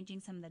we're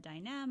changing some of the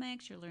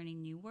dynamics. You're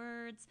learning new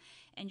words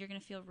and you're going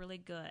to feel really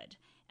good.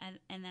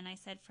 And then I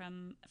said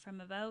from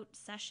about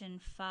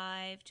session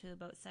 5 to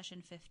about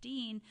session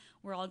 15,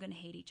 we're all going to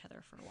hate each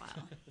other for a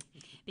while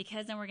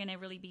because then we're going to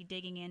really be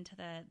digging into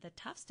the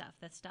tough stuff,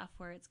 the stuff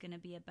where it's going to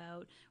be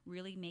about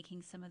really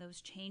making some of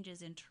those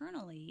changes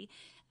internally,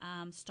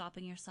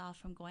 stopping yourself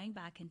from going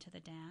back into the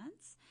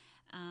dance.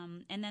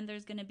 And then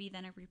there's going to be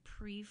then a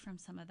reprieve from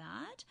some of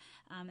that,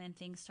 and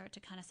things start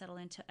to kind of settle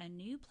into a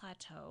new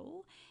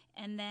plateau.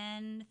 And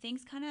then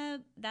things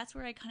that's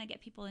where I kind of get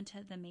people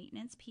into the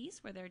maintenance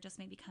piece, where they're just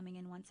maybe coming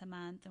in once a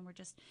month and we're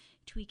just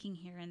tweaking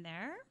here and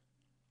there.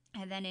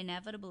 And then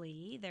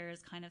inevitably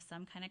there's kind of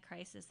some kind of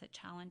crisis that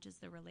challenges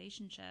the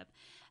relationship,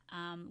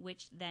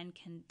 which then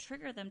can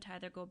trigger them to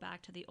either go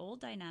back to the old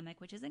dynamic,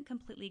 which isn't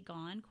completely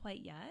gone quite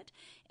yet,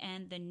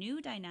 and the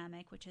new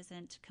dynamic, which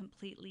isn't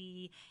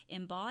completely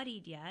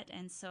embodied yet.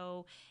 And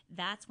so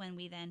that's when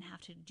we then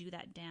have to do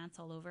that dance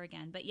all over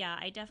again. But yeah,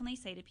 I definitely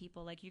say to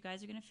people, like, you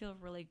guys are going to feel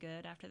really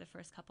good after the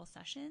first couple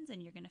sessions,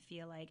 and you're going to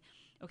feel like,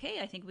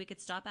 okay, I think we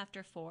could stop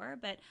after 4,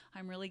 but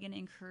I'm really going to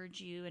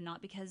encourage you, and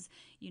not because,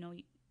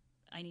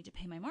 I need to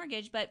pay my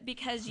mortgage, but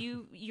because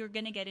you're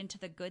going to get into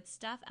the good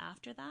stuff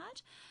after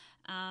that.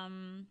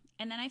 And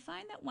then I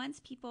find that once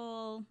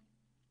people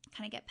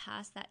kind of get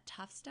past that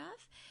tough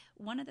stuff,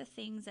 one of the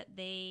things that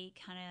they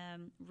kind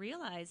of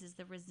realize is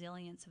the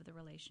resilience of the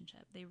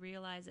relationship. They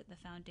realize that the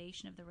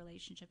foundation of the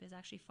relationship is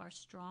actually far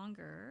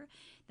stronger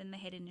than they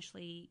had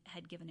initially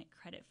had given it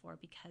credit for,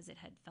 because it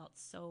had felt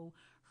so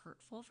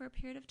hurtful for a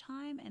period of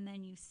time. And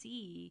then you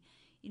see,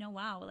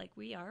 wow, like,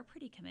 we are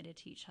pretty committed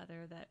to each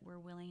other, that we're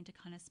willing to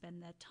kind of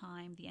spend the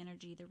time, the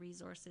energy, the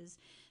resources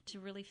to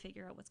really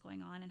figure out what's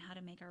going on and how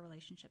to make our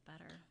relationship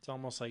better. It's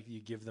almost like you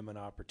give them an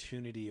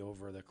opportunity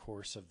over the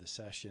course of the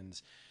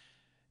sessions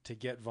to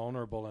get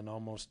vulnerable and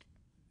almost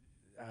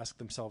ask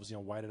themselves,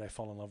 why did I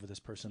fall in love with this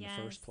person in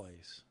the first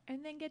place?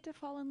 And then get to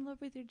fall in love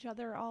with each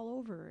other all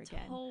over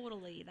again.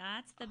 Totally.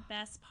 That's the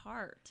best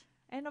part.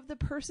 And of the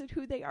person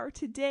who they are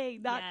today,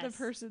 not the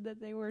person that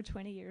they were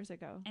 20 years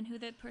ago. And who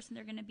the person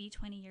they're going to be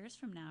 20 years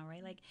from now,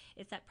 right? Like,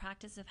 it's that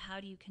practice of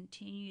how do you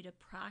continue to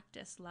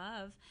practice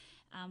love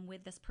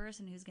with this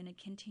person who's going to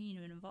continue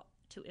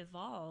to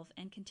evolve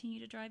and continue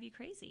to drive you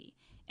crazy.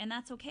 And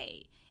that's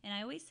okay. And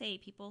I always say,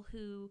 people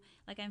who,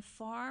 like, I'm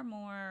far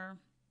more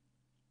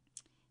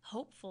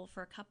hopeful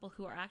for a couple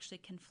who are actually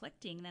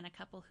conflicting than a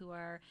couple who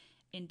are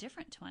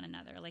indifferent to one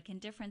another. Like,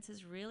 indifference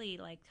is really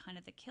like kind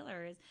of the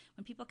killer. Is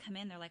when people come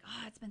in, they're like,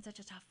 oh, it's been such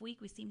a tough week,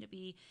 we seem to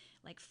be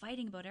like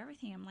fighting about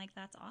everything. I'm like,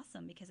 that's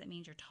awesome, because it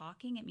means you're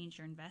talking, it means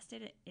you're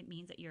invested, it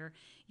means that your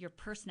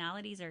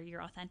personalities or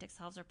your authentic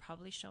selves are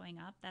probably showing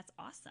up. That's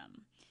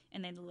awesome.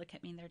 And they look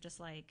at me and they're just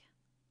like,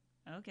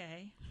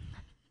 okay.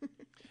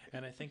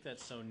 And I think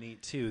that's so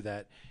neat too,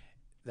 that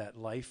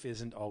life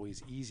isn't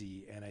always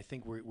easy. And I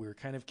think we're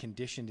kind of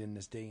conditioned in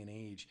this day and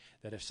age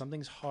that if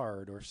something's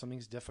hard or if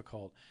something's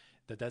difficult,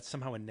 that's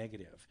somehow a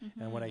negative.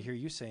 Mm-hmm. And what I hear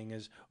you saying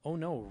is, oh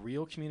no,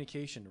 real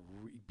communication,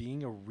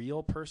 being a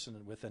real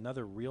person with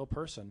another real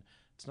person,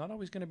 it's not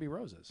always going to be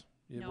roses.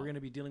 No. We're going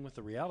to be dealing with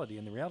the reality.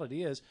 And the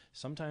reality is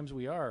sometimes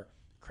we are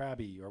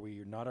crabby, or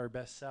we're not our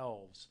best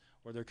selves,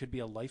 or there could be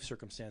a life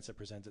circumstance that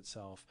presents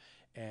itself.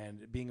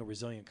 And being a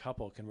resilient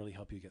couple can really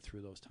help you get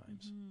through those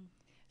times. Mm-hmm.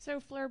 So,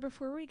 Fleur,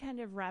 before we kind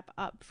of wrap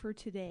up for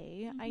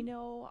today, I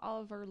know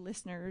all of our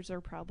listeners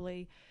are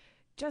probably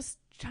just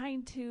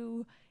trying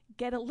to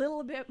get a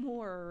little bit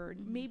more, or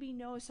maybe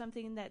know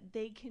something that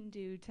they can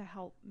do to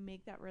help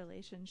make that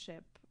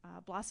relationship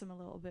blossom a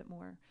little bit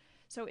more.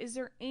 So is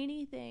there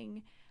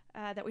anything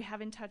that we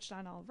haven't touched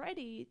on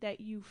already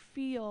that you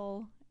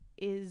feel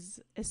is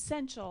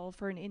essential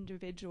for an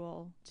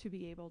individual to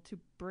be able to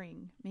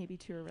bring maybe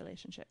to a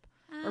relationship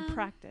or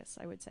practice,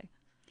 I would say?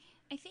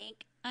 I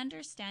think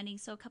understanding,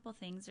 so a couple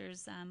things.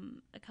 There's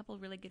a couple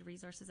really good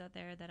resources out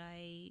there that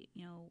I,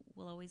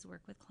 will always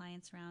work with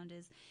clients around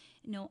is,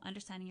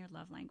 understanding your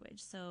love language.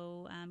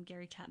 So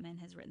Gary Chapman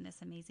has written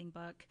this amazing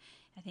book.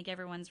 I think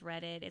everyone's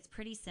read it. It's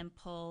pretty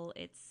simple.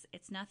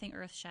 It's nothing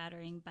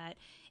earth-shattering, but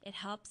it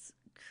helps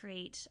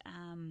create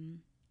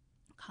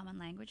common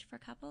language for a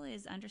couple,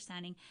 is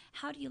understanding,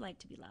 how do you like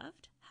to be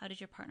loved? How does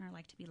your partner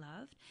like to be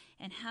loved?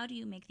 And how do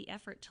you make the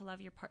effort to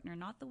love your partner,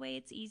 not the way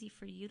it's easy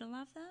for you to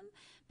love them,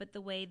 but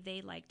the way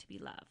they like to be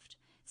loved?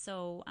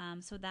 So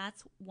so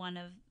that's one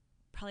of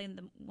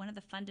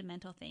the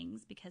fundamental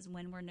things, because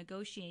when we're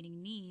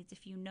negotiating needs,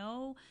 if you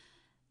know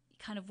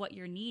kind of what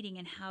you're needing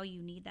and how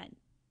you need that,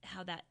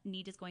 how that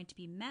need is going to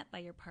be met by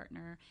your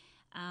partner,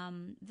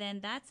 then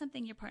that's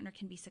something your partner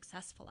can be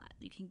successful at.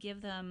 You can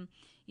give them,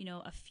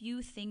 a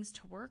few things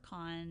to work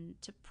on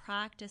to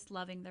practice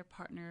loving their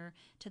partner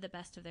to the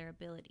best of their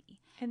ability.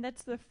 And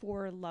that's the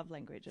 4 love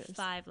languages.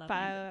 5 love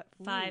languages.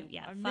 5,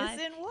 yeah. I'm 5.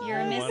 missing one.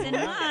 You're missing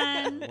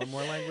one. One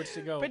more language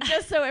to go. But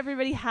just so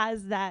everybody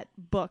has that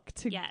book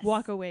to Yes.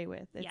 walk away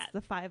with, it's Yeah.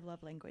 the 5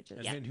 love languages.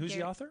 And, Yeah. and who's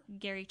the author?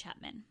 Gary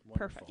Chapman.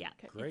 Wonderful. Yeah,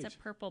 Great. it's a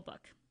purple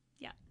book.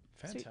 Yeah.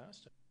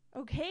 Fantastic.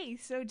 Okay,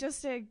 so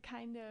just to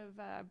kind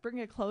of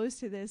bring a close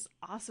to this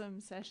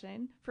awesome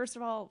session, first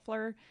of all,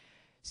 Fleur,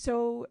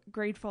 so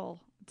grateful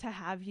to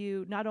have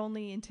you not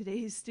only in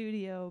today's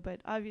studio,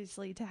 but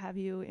obviously to have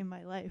you in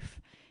my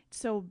life. It's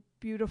so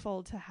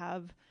beautiful to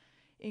have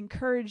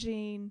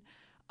encouraging,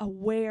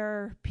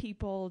 aware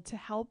people to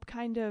help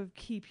kind of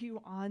keep you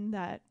on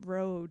that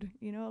road,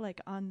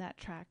 like on that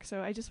track.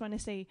 So I just want to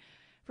say,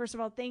 first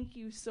of all, thank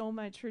you so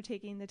much for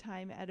taking the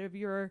time out of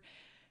your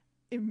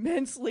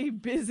immensely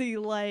busy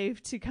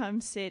life to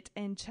come sit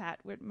and chat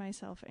with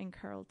myself and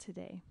Carl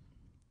today.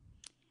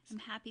 I'm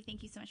happy.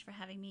 Thank you so much for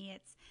having me.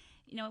 It's,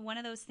 one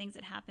of those things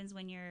that happens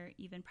when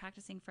you've been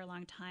practicing for a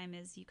long time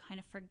is you kind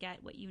of forget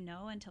what you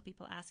know until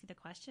people ask you the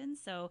questions.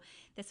 So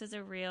this was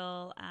a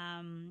real,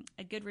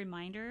 a good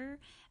reminder.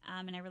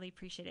 And I really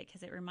appreciate it,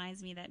 because it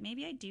reminds me that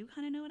maybe I do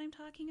kind of know what I'm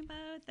talking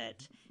about,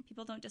 that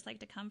people don't just like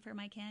to come for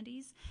my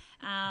candies.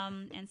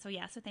 And so,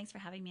 so thanks for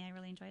having me. I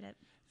really enjoyed it.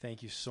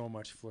 Thank you so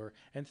much, Fleur.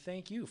 And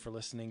thank you for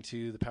listening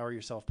to the Power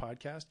Yourself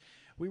podcast.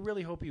 We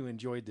really hope you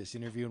enjoyed this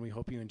interview, and we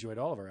hope you enjoyed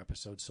all of our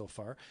episodes so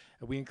far.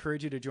 We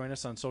encourage you to join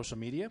us on social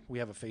media. We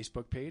have a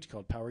Facebook page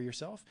called Power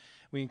Yourself.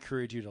 We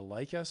encourage you to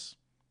like us,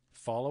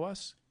 follow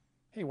us.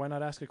 Hey, why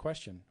not ask a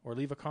question or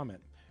leave a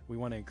comment? We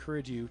want to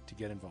encourage you to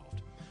get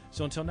involved.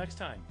 So until next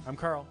time, I'm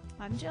Carl.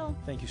 I'm Jill.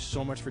 Thank you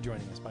so much for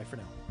joining us. Bye for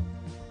now.